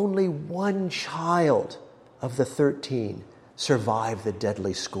 only 1 child of the 13 survived the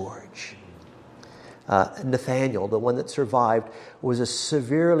deadly scourge. Nathaniel, the one that survived, was a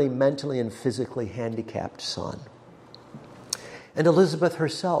severely mentally and physically handicapped son. And Elizabeth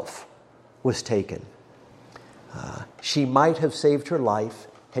herself was taken. She might have saved her life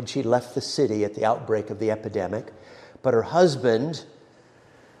had she left the city at the outbreak of the epidemic, but her husband,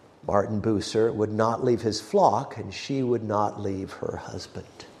 Martin Bucer, would not leave his flock, and she would not leave her husband.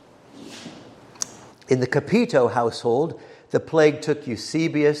 In the Capito household, the plague took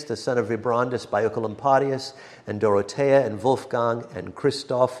Eusebius, the son of Vibrandus, by Oecolampadius, and Dorothea, and Wolfgang, and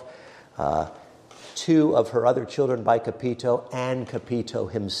Christoph, 2 of her other children by Capito, and Capito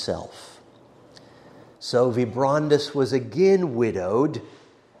himself. So Vibrandus was again widowed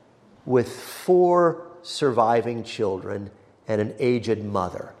with 4 surviving children and an aged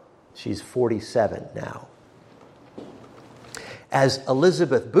mother. She's 47 now. As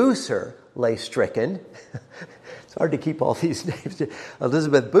Elizabeth Bucer lay stricken, it's hard to keep all these names.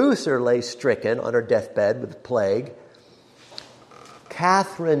 Elizabeth Bucer lay stricken on her deathbed with plague.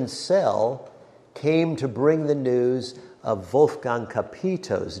 Catherine Sell came to bring the news of Wolfgang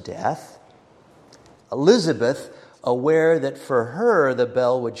Capito's death. Elizabeth, aware that for her the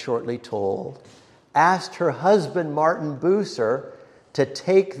bell would shortly toll, asked her husband Martin Bucer to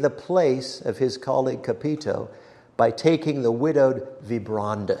take the place of his colleague Capito by taking the widowed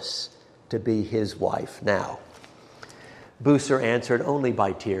Vibrandus to be his wife now. Bucer answered only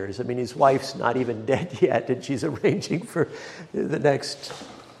by tears. I mean, his wife's not even dead yet, and she's arranging for the next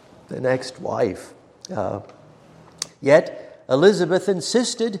wife. Yet Elizabeth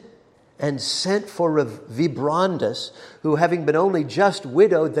insisted and sent for Vibrandus, who, having been only just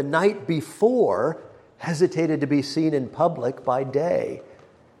widowed the night before, hesitated to be seen in public by day.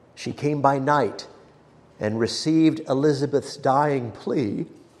 She came by night and received Elizabeth's dying plea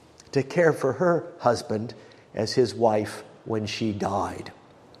to care for her husband as his wife when she died.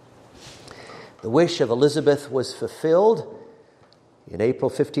 The wish of Elizabeth was fulfilled. In April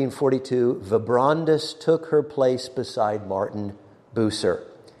 1542, Vibrandus took her place beside Martin Bucer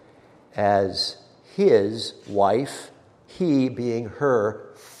as his wife, he being her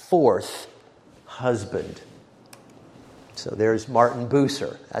 4th husband. So there's Martin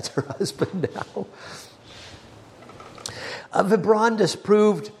Bucer. That's her husband now. Vibrandus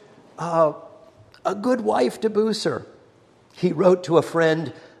proved a good wife to Bucer. He wrote to a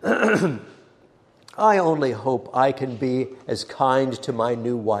friend, I only hope I can be as kind to my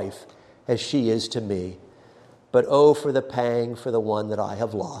new wife as she is to me. But oh, for the pang for the one that I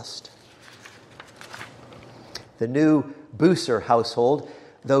have lost. The new Bucer household,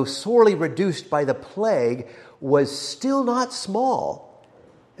 though sorely reduced by the plague, was still not small,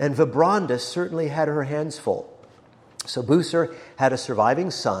 and Vibrandus certainly had her hands full. So Bucer had a surviving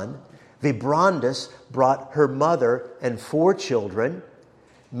son. Vibrandus brought her mother and 4 children,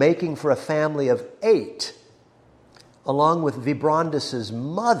 making for a family of 8, along with Vibrandus's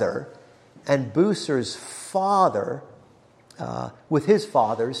mother and Bucer's father, with his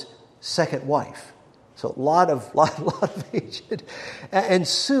father's second wife. So a lot of aged. And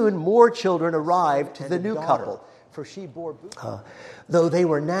soon more children arrived to the new couple, for she bore though they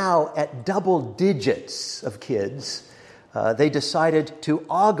were now at double digits of kids, they decided to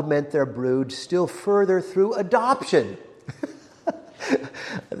augment their brood still further through adoption.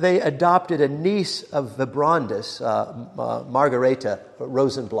 They adopted a niece of Vibrandus, Margareta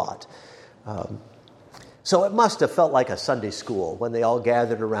Rosenblatt. So it must have felt like a Sunday school when they all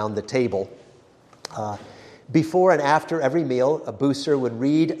gathered around the table. Before and after every meal, a Bucer would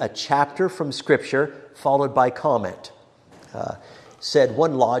read a chapter from Scripture, followed by comment. Said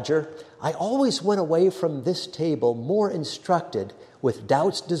one lodger, I always went away from this table more instructed, with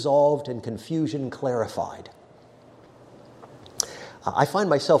doubts dissolved and confusion clarified. I find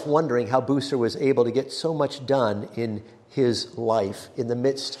myself wondering how Bucer was able to get so much done in his life in the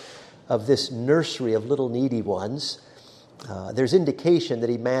midst of this nursery of little needy ones. There's indication that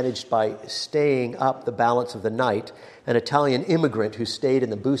he managed by staying up the balance of the night. An Italian immigrant who stayed in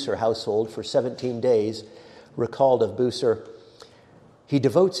the Bucer household for 17 days recalled of Bucer, "He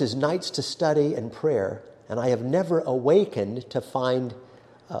devotes his nights to study and prayer, and I have never awakened to find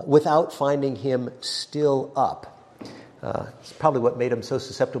without finding him still up." It's probably what made him so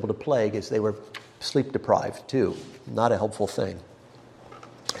susceptible to plague, is they were sleep deprived too. Not a helpful thing.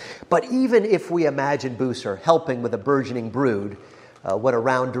 But even if we imagine Bucer helping with a burgeoning brood when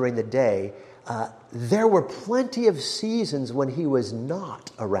around during the day, there were plenty of seasons when he was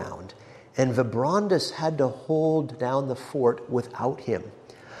not around, and Vibrandus had to hold down the fort without him.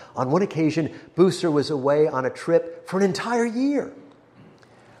 On one occasion, Bucer was away on a trip for an entire year.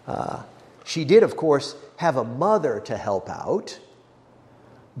 She did, of course, have a mother to help out,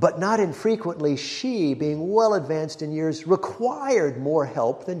 but not infrequently she, being well advanced in years, required more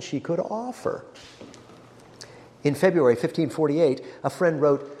help than she could offer. In February 1548, a friend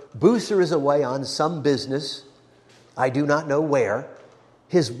wrote, "Bucer is away on some business, I do not know where.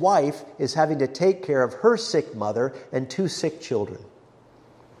 His wife is having to take care of her sick mother and 2 sick children."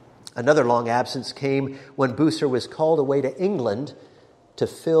 Another long absence came when Bucer was called away to England to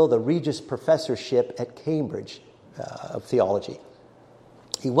fill the Regius Professorship at Cambridge of theology.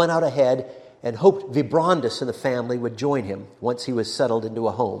 He went out ahead and hoped Vibrandus and the family would join him once he was settled into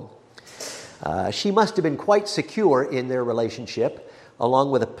a home. She must have been quite secure in their relationship,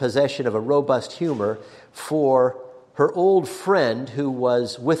 along with a possession of a robust humor, for her old friend who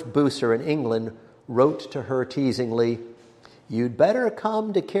was with Bucer in England wrote to her teasingly, "You'd better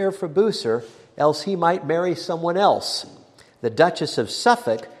come to care for Bucer, else he might marry someone else. The Duchess of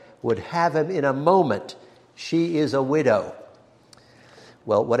Suffolk would have him in a moment. She is a widow."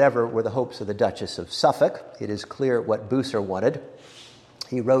 Well, whatever were the hopes of the Duchess of Suffolk, it is clear what Bucer wanted.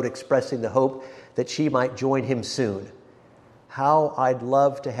 He wrote expressing the hope that she might join him soon. "How I'd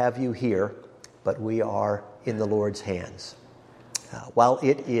love to have you here, but we are in the Lord's hands." While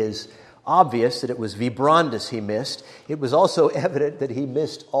it is obvious that it was Vibrandus he missed, it was also evident that he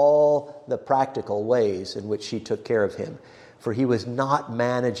missed all the practical ways in which she took care of him, for he was not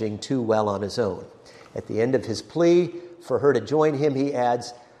managing too well on his own. At the end of his plea for her to join him, he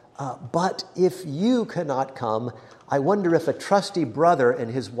adds, "But if you cannot come, I wonder if a trusty brother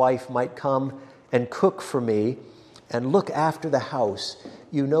and his wife might come and cook for me and look after the house.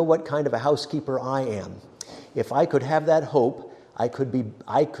 You know what kind of a housekeeper I am. If I could have that hope, I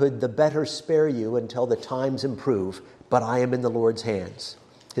could the better spare you until the times improve, but I am in the Lord's hands."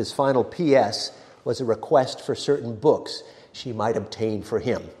 His final P.S. was a request for certain books she might obtain for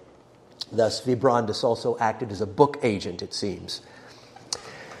him. Thus, Vibrandus also acted as a book agent, it seems.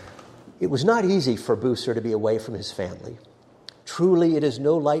 It was not easy for Bucer to be away from his family. "Truly, it is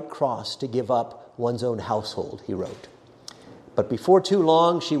no light cross to give up one's own household," he wrote. But before too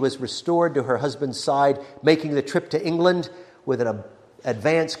long, she was restored to her husband's side, making the trip to England with an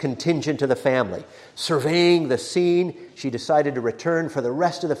advance contingent of the family. Surveying the scene, she decided to return for the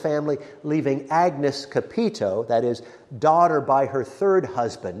rest of the family, leaving Agnes Capito, that is, daughter by her 3rd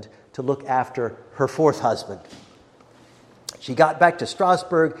husband, to look after her 4th husband. She got back to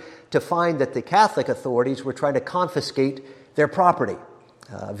Strasbourg to find that the Catholic authorities were trying to confiscate their property.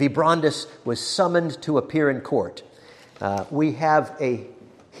 Vibrandus was summoned to appear in court. We have a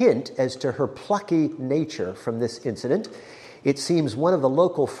hint as to her plucky nature from this incident. It seems one of the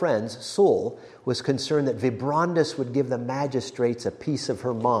local friends, Sol, was concerned that Vibrandus would give the magistrates a piece of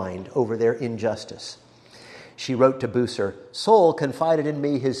her mind over their injustice. She wrote to Bucer, "Sol confided in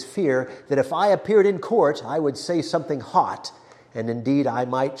me his fear that if I appeared in court, I would say something hot, and indeed I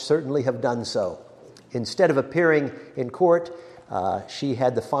might certainly have done so." Instead of appearing in court, she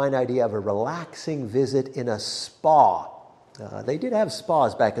had the fine idea of a relaxing visit in a spa. They did have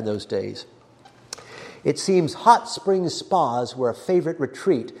spas back in those days. It seems hot spring spas were a favorite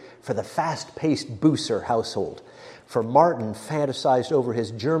retreat for the fast-paced Bucer household, for Martin fantasized over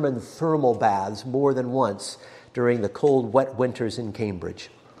his German thermal baths more than once during the cold, wet winters in Cambridge.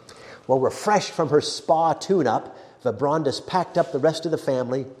 Well, refreshed from her spa tune-up, Vibrandus packed up the rest of the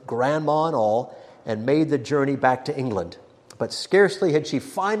family, grandma and all, and made the journey back to England. But scarcely had she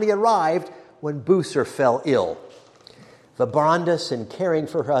finally arrived when Bucer fell ill. Vibrandus, in caring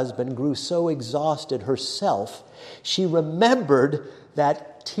for her husband, grew so exhausted herself, she remembered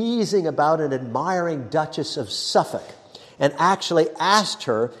that teasing about an admiring Duchess of Suffolk and actually asked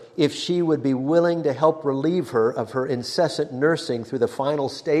her if she would be willing to help relieve her of her incessant nursing through the final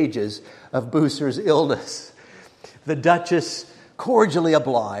stages of Bucer's illness. The Duchess cordially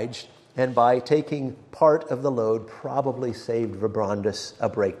obliged, and by taking part of the load, probably saved Vibrandus a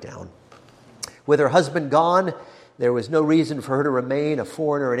breakdown. With her husband gone there was no reason for her to remain a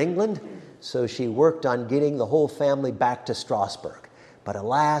foreigner in England, so she worked on getting the whole family back to Strasbourg. But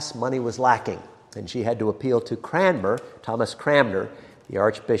alas, money was lacking, and she had to appeal to Cranmer, Thomas Cranmer, the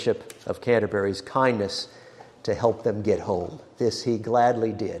Archbishop of Canterbury's kindness to help them get home. This he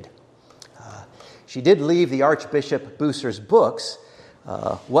gladly did. She did leave the Archbishop Bucer's books.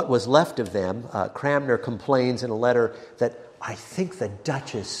 What was left of them, Cranmer complains in a letter that I think the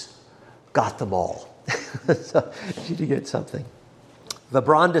Duchess got them all. So she did get something.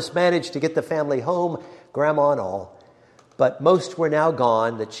 Vibrandus managed to get the family home, grandma and all, but most were now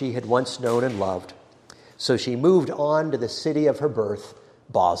gone that she had once known and loved. So she moved on to the city of her birth,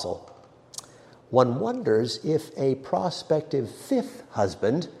 Basel. One wonders if a prospective fifth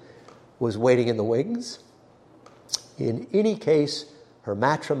husband was waiting in the wings. In any case, her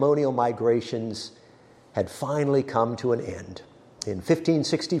matrimonial migrations had finally come to an end. In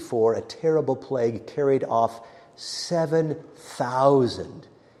 1564, a terrible plague carried off 7,000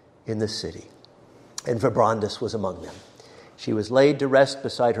 in the city, and Vibrandus was among them. She was laid to rest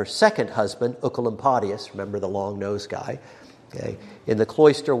beside her second husband, Oecolampadius, remember the long-nosed guy, in the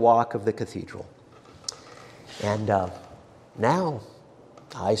cloister walk of the cathedral. And now,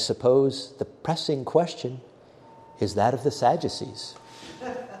 I suppose the pressing question is that of the Sadducees.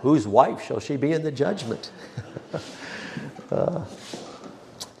 Whose wife shall she be in the judgment?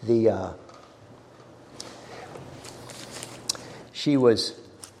 She was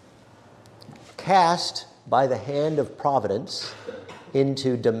cast by the hand of providence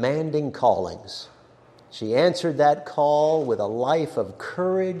into demanding callings. She answered that call with a life of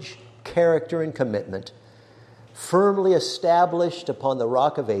courage, character, and commitment. Firmly established upon the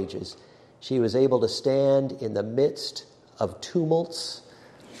rock of ages, she was able to stand in the midst of tumults,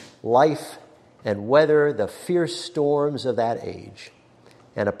 life, and weather the fierce storms of that age.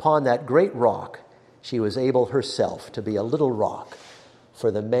 And upon that great rock, she was able herself to be a little rock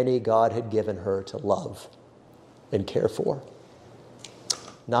for the many God had given her to love and care for.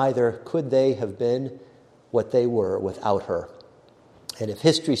 Neither could they have been what they were without her. And if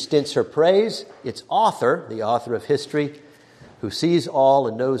history stints her praise, its author, the author of history, who sees all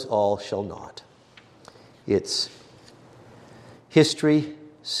and knows all, shall not. Its history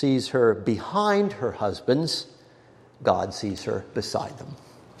sees her behind her husbands. God sees her beside them.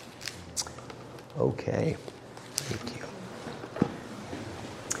 Okay. Thank you.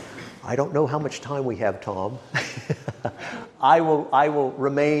 I don't know how much time we have, Tom. I will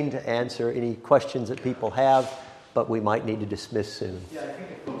remain to answer any questions that people have, but we might need to dismiss soon. Yeah, I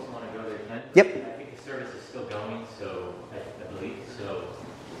think if folks want to go, they can. Yep. I think the service is still going, so I believe so.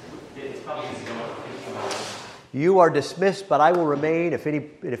 It's probably going to go on for 15 minutes. You are dismissed, but I will remain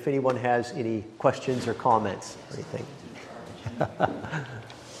if anyone has any questions or comments or anything.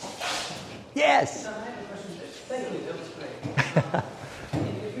 Yes. I have a question. Thank you. That was great.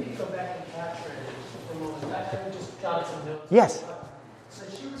 If you could go back and capture it for a moment, I just jotted some notes. Yes. So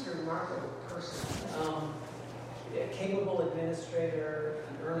she was a remarkable person. A capable administrator,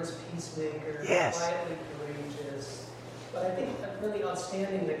 an earnest peacemaker, Yes. quietly courageous. But I think really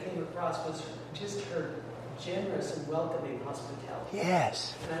outstanding that came across was just her generous and welcoming hospitality.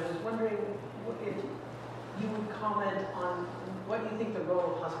 Yes. And I was wondering if you would comment on what you think the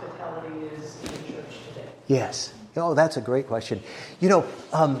role of hospitality is in the church today. Yes. Oh, that's a great question. You know,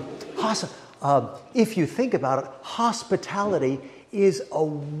 if you think about it, hospitality is a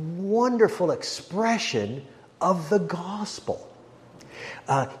wonderful expression of the gospel.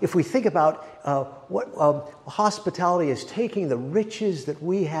 If we think about what hospitality is, taking the riches that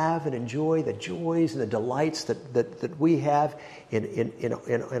we have and enjoy, the joys and the delights that we have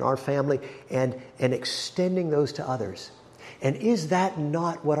in our family, and extending those to others. And is that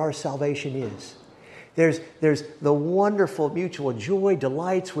not what our salvation is? There's the wonderful mutual joy,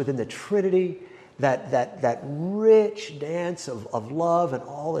 delights within the Trinity, that rich dance of love and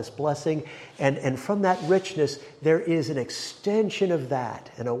all this blessing. And from that richness, there is an extension of that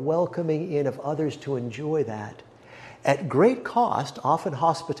and a welcoming in of others to enjoy that. At great cost, often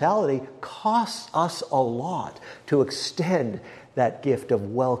hospitality costs us a lot to extend that gift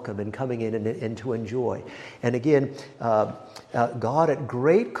of welcome and coming in and to enjoy. And again, God at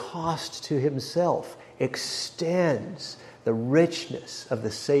great cost to himself extends the richness of the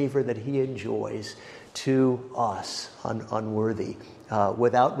savor that he enjoys to us, unworthy,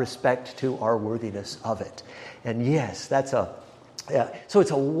 without respect to our worthiness of it. And yes, so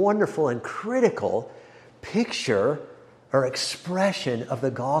it's a wonderful and critical picture or expression of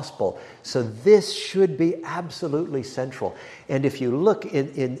the gospel. So this should be absolutely central. And if you look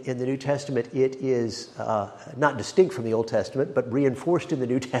in the New Testament, it is not distinct from the Old Testament, but reinforced in the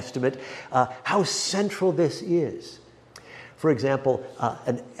New Testament, how central this is. For example,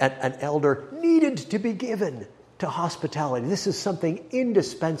 an elder needed to be given to hospitality. This is something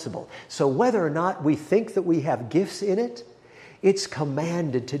indispensable. So whether or not we think that we have gifts in it, it's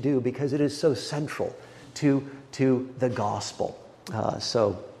commanded to do because it is so central to the gospel.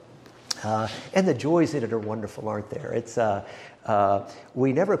 And the joys in it are wonderful, aren't there? It's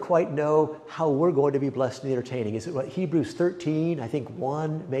we never quite know how we're going to be blessed and entertaining. Is it what Hebrews 13, I think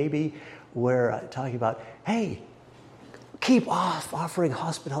 1 maybe, where talking about, hey, keep offering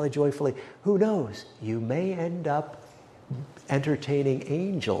hospitality joyfully. Who knows? You may end up entertaining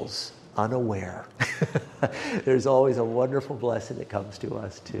angels unaware. There's always a wonderful blessing that comes to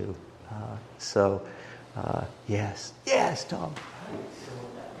us too. Yes, Tom. So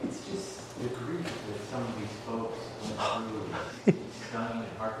it's just the grief that some of these folks went through is stunning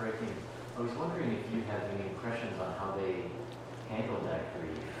and heartbreaking. I was wondering if you had any impressions on how they handled that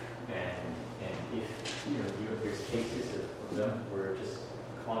grief, and if there's cases of them where just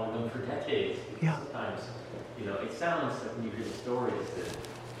calling them for decades. Yeah. Sometimes, it sounds like when you hear the stories that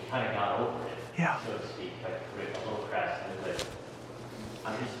they kind of got over it, so to speak, like put it a little crass. But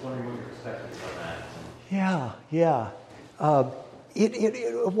I'm just wondering what your perspective is on that. Yeah.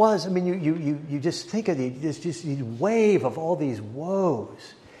 It was. I mean, you just think of this wave of all these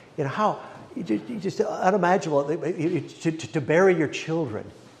woes. How you just unimaginable to bury your children.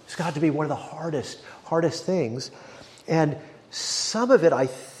 It's got to be one of the hardest things. And some of it, I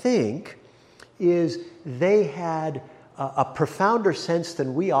think, is they had a profounder sense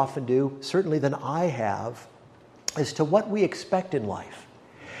than we often do, certainly than I have, as to what we expect in life.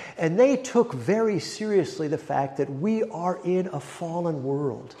 And they took very seriously the fact that we are in a fallen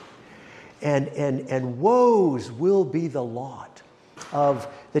world. And woes will be the lot of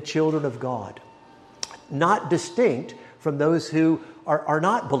the children of God. Not distinct from those who are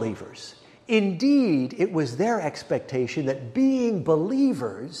not believers. Indeed, it was their expectation that being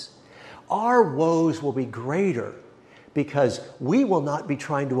believers, our woes will be greater because we will not be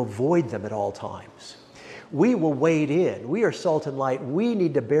trying to avoid them at all times. We will wade in. We are salt and light. We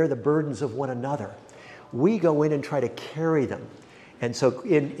need to bear the burdens of one another. We go in and try to carry them. And so,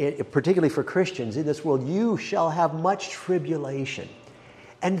 particularly for Christians, in this world, you shall have much tribulation.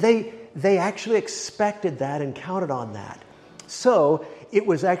 And they actually expected that and counted on that. So, it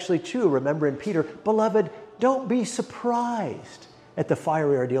was actually true. Remember in Peter, beloved, don't be surprised at the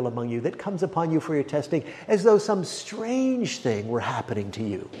fiery ordeal among you that comes upon you for your testing, as though some strange thing were happening to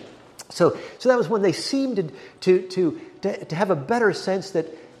you. So that was when they seemed to have a better sense that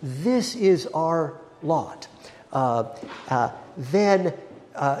this is our lot. Then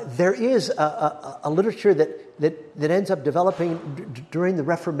there is a literature that ends up developing during the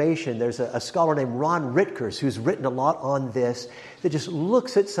Reformation. There's a scholar named Ron Ritkers who's written a lot on this that just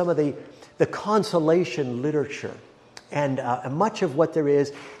looks at some of the consolation literature and much of what there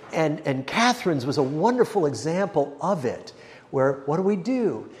is. And Catherine's was a wonderful example of it, where what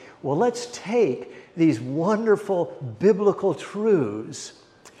do? Well, let's take these wonderful biblical truths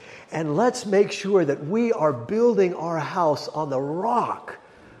and let's make sure that we are building our house on the rock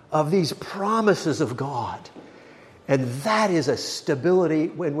of these promises of God. And that is a stability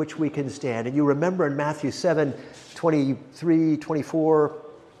in which we can stand. And you remember in Matthew 7, 23, 24,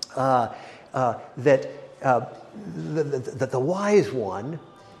 that the wise one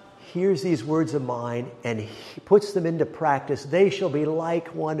hears these words of mine and he puts them into practice. They shall be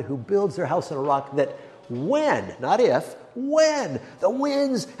like one who builds their house on a rock, that when, not if, when the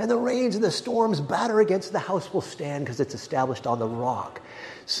winds and the rains and the storms batter against the house will stand because it's established on the rock.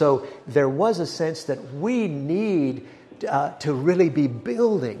 So there was a sense that we need to really be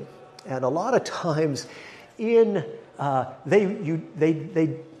building. And a lot of times they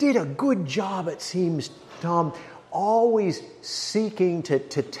did a good job, it seems, Tom, always seeking to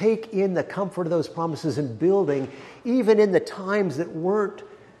take in the comfort of those promises and building, even in the times that weren't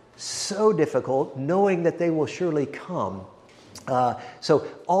so difficult, knowing that they will surely come. So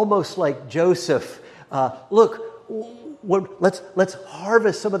almost like Joseph, look, let's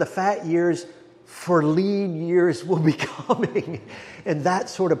harvest some of the fat years, for lean years will be coming, and that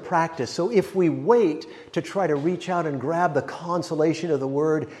sort of practice. So if we wait to try to reach out and grab the consolation of the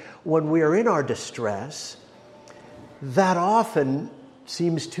word when we are in our distress, that often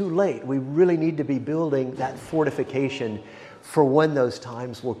seems too late. We really need to be building that fortification for when those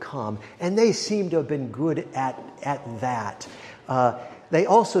times will come. And they seem to have been good at that. they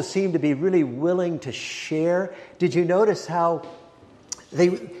also seem to be really willing to share. Did you notice how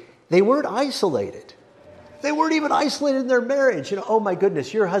they weren't isolated? They weren't even isolated in their marriage. Oh my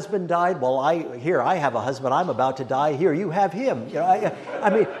goodness, your husband died. Well, I have a husband. I'm about to die. Here, you have him. I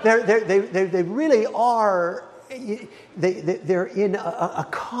mean, they really are. They're in a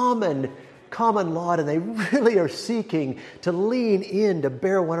common lot, and they really are seeking to lean in to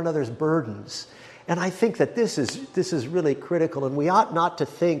bear one another's burdens. And I think that this is really critical. And we ought not to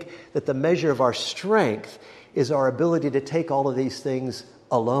think that the measure of our strength is our ability to take all of these things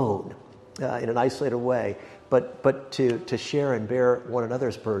alone in an isolated way, but to share and bear one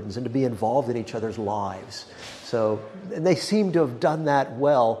another's burdens and to be involved in each other's lives. So, and they seem to have done that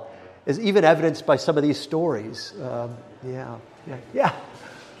well, as even evidenced by some of these stories. Yeah. Your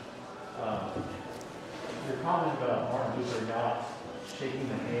comment about Martin Luther not shaking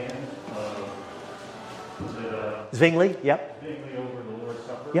the hand of Zwingli, yep. Zwingli over the Lord's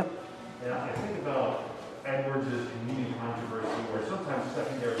Supper. Yep. And I think about Edwards' communion controversy, where sometimes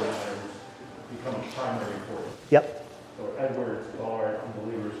secondary matters become a primary court. Yep. So Edwards barred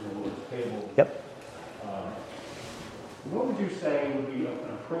unbelievers from the Lord's table. Yep. What would you say would be an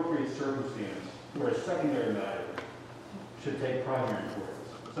appropriate circumstance where a secondary matter should take primary course?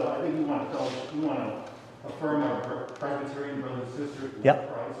 So I think we want to affirm our Presbyterian brothers and sisters who love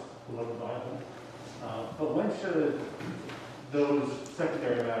Christ, who love the Bible. But when should those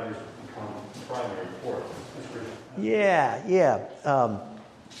secondary matters become primary course? Yeah.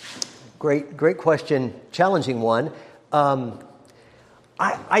 Great question. Challenging one.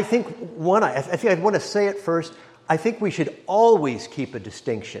 I think I'd want to say it first. I think we should always keep a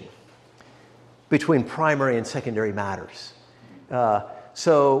distinction between primary and secondary matters.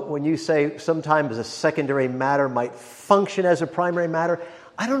 So when you say sometimes a secondary matter might function as a primary matter,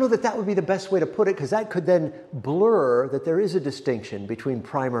 I don't know that would be the best way to put it, because that could then blur that there is a distinction between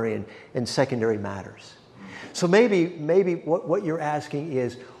primary and secondary matters. So maybe what you're asking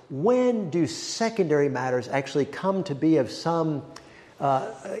is, when do secondary matters actually come to be of some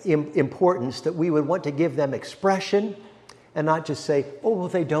importance that we would want to give them expression and not just say, oh, well,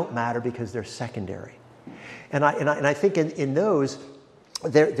 they don't matter because they're secondary. And I think in those,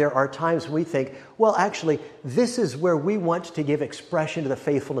 there are times we think, well, actually, this is where we want to give expression to the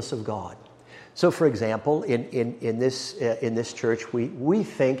faithfulness of God. So, for example, in this church, we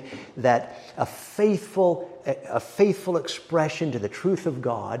think that a faithful expression to the truth of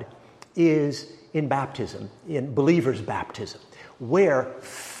God is in baptism, in believers' baptism, where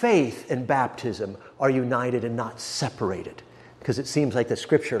faith and baptism are united and not separated, because it seems like the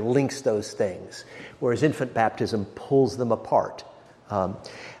Scripture links those things, whereas infant baptism pulls them apart.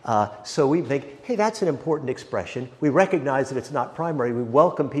 So we think, hey, that's an important expression. We recognize that it's not primary. We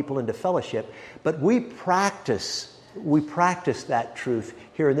welcome people into fellowship, but we practice that truth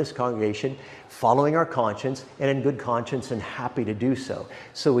here in this congregation, following our conscience and in good conscience, and happy to do so.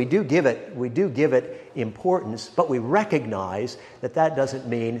 So we do give it importance, but we recognize that doesn't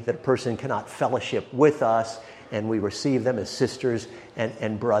mean that a person cannot fellowship with us and we receive them as sisters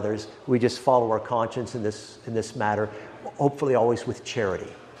and brothers. We just follow our conscience in this matter, hopefully always with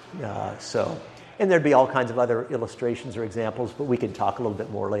charity. And there'd be all kinds of other illustrations or examples, but we can talk a little bit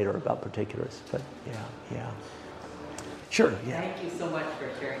more later about particulars. But yeah. Sure, yeah. Thank you so much for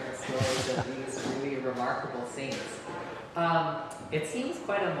sharing the stories of these really remarkable saints. It seems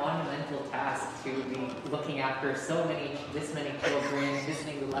quite a monumental task to be looking after this many children,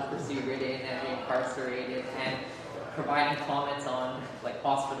 visiting the leprosy-ridden and the incarcerated, and providing comments on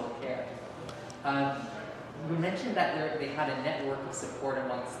hospital care. You mentioned that they had a network of support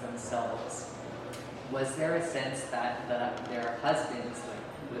amongst themselves. Was there a sense that their husbands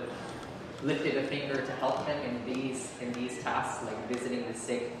lifted a finger to help them in these tasks, like visiting the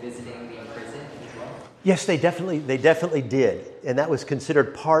sick, visiting the imprisoned as well? Yes, they definitely did, and that was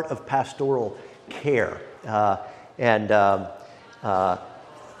considered part of pastoral care,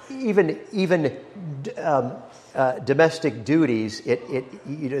 even domestic duties.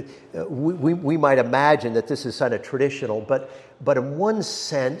 We might imagine that this is kind of traditional, but in one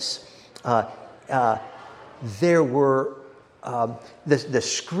sense, there were. The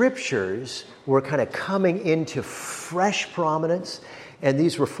scriptures were kind of coming into fresh prominence, and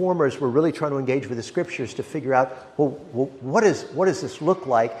these reformers were really trying to engage with the scriptures to figure out, well, what does this look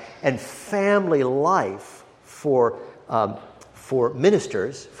like? And family life for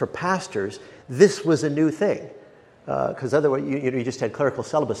ministers, for pastors, this was a new thing. Because otherwise, you just had clerical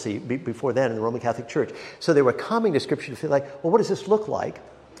celibacy before then in the Roman Catholic Church. So they were coming to scripture to feel like, well, what does this look like?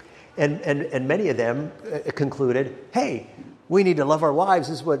 And many of them concluded, hey, we need to love our wives,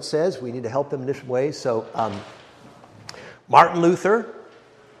 is what it says. We need to help them in different ways. So Martin Luther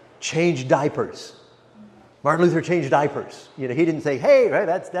changed diapers. Martin Luther changed diapers. He didn't say, "Hey, right,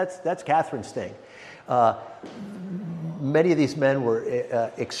 that's Catherine's thing." Many of these men were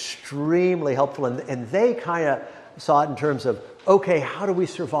extremely helpful, and they kind of saw it in terms of, okay, how do we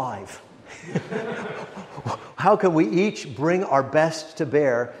survive? How can we each bring our best to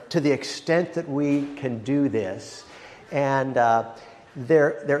bear to the extent that we can do this? And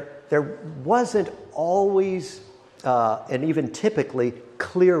there wasn't always, and even typically,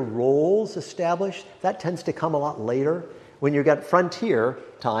 clear roles established. That tends to come a lot later. When you've got frontier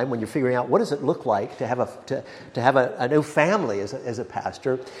time, when you're figuring out what does it look like to have a new family as a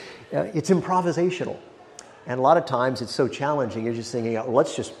pastor, it's improvisational. And a lot of times it's so challenging, you're just thinking,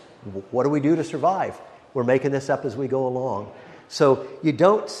 what do we do to survive? We're making this up as we go along. So you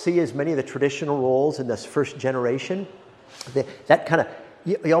don't see as many of the traditional roles in this first generation. That kind of,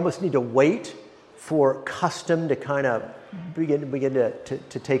 you almost need to wait for custom to kind of begin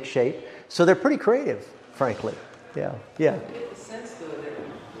to take shape. So they're pretty creative, frankly. Yeah. I get the sense, though, that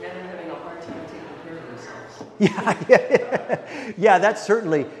men are having a hard time taking care of themselves. Yeah, that's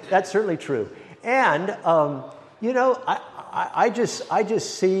certainly true. And I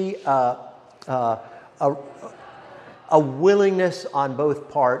just see a willingness on both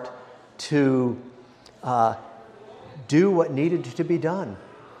part to do what needed to be done,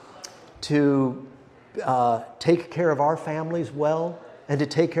 to take care of our families well, and to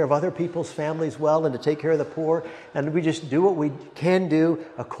take care of other people's families well, and to take care of the poor. And we just do what we can do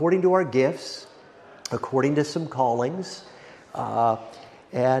according to our gifts, according to some callings,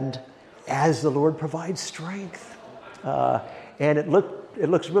 and as the Lord provides strength. And it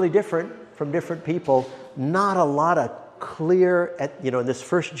looks really different from different people. Not a lot of clear, in this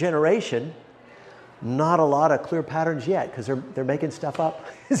first generation, not a lot of clear patterns yet, because they're making stuff up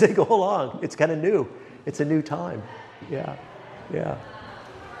as they go along. It's kind of new. It's a new time. Yeah.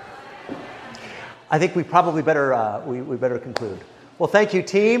 I think we probably better we better conclude. Well, thank you,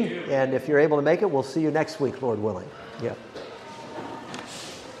 team. And if you're able to make it, we'll see you next week, Lord willing. Yeah.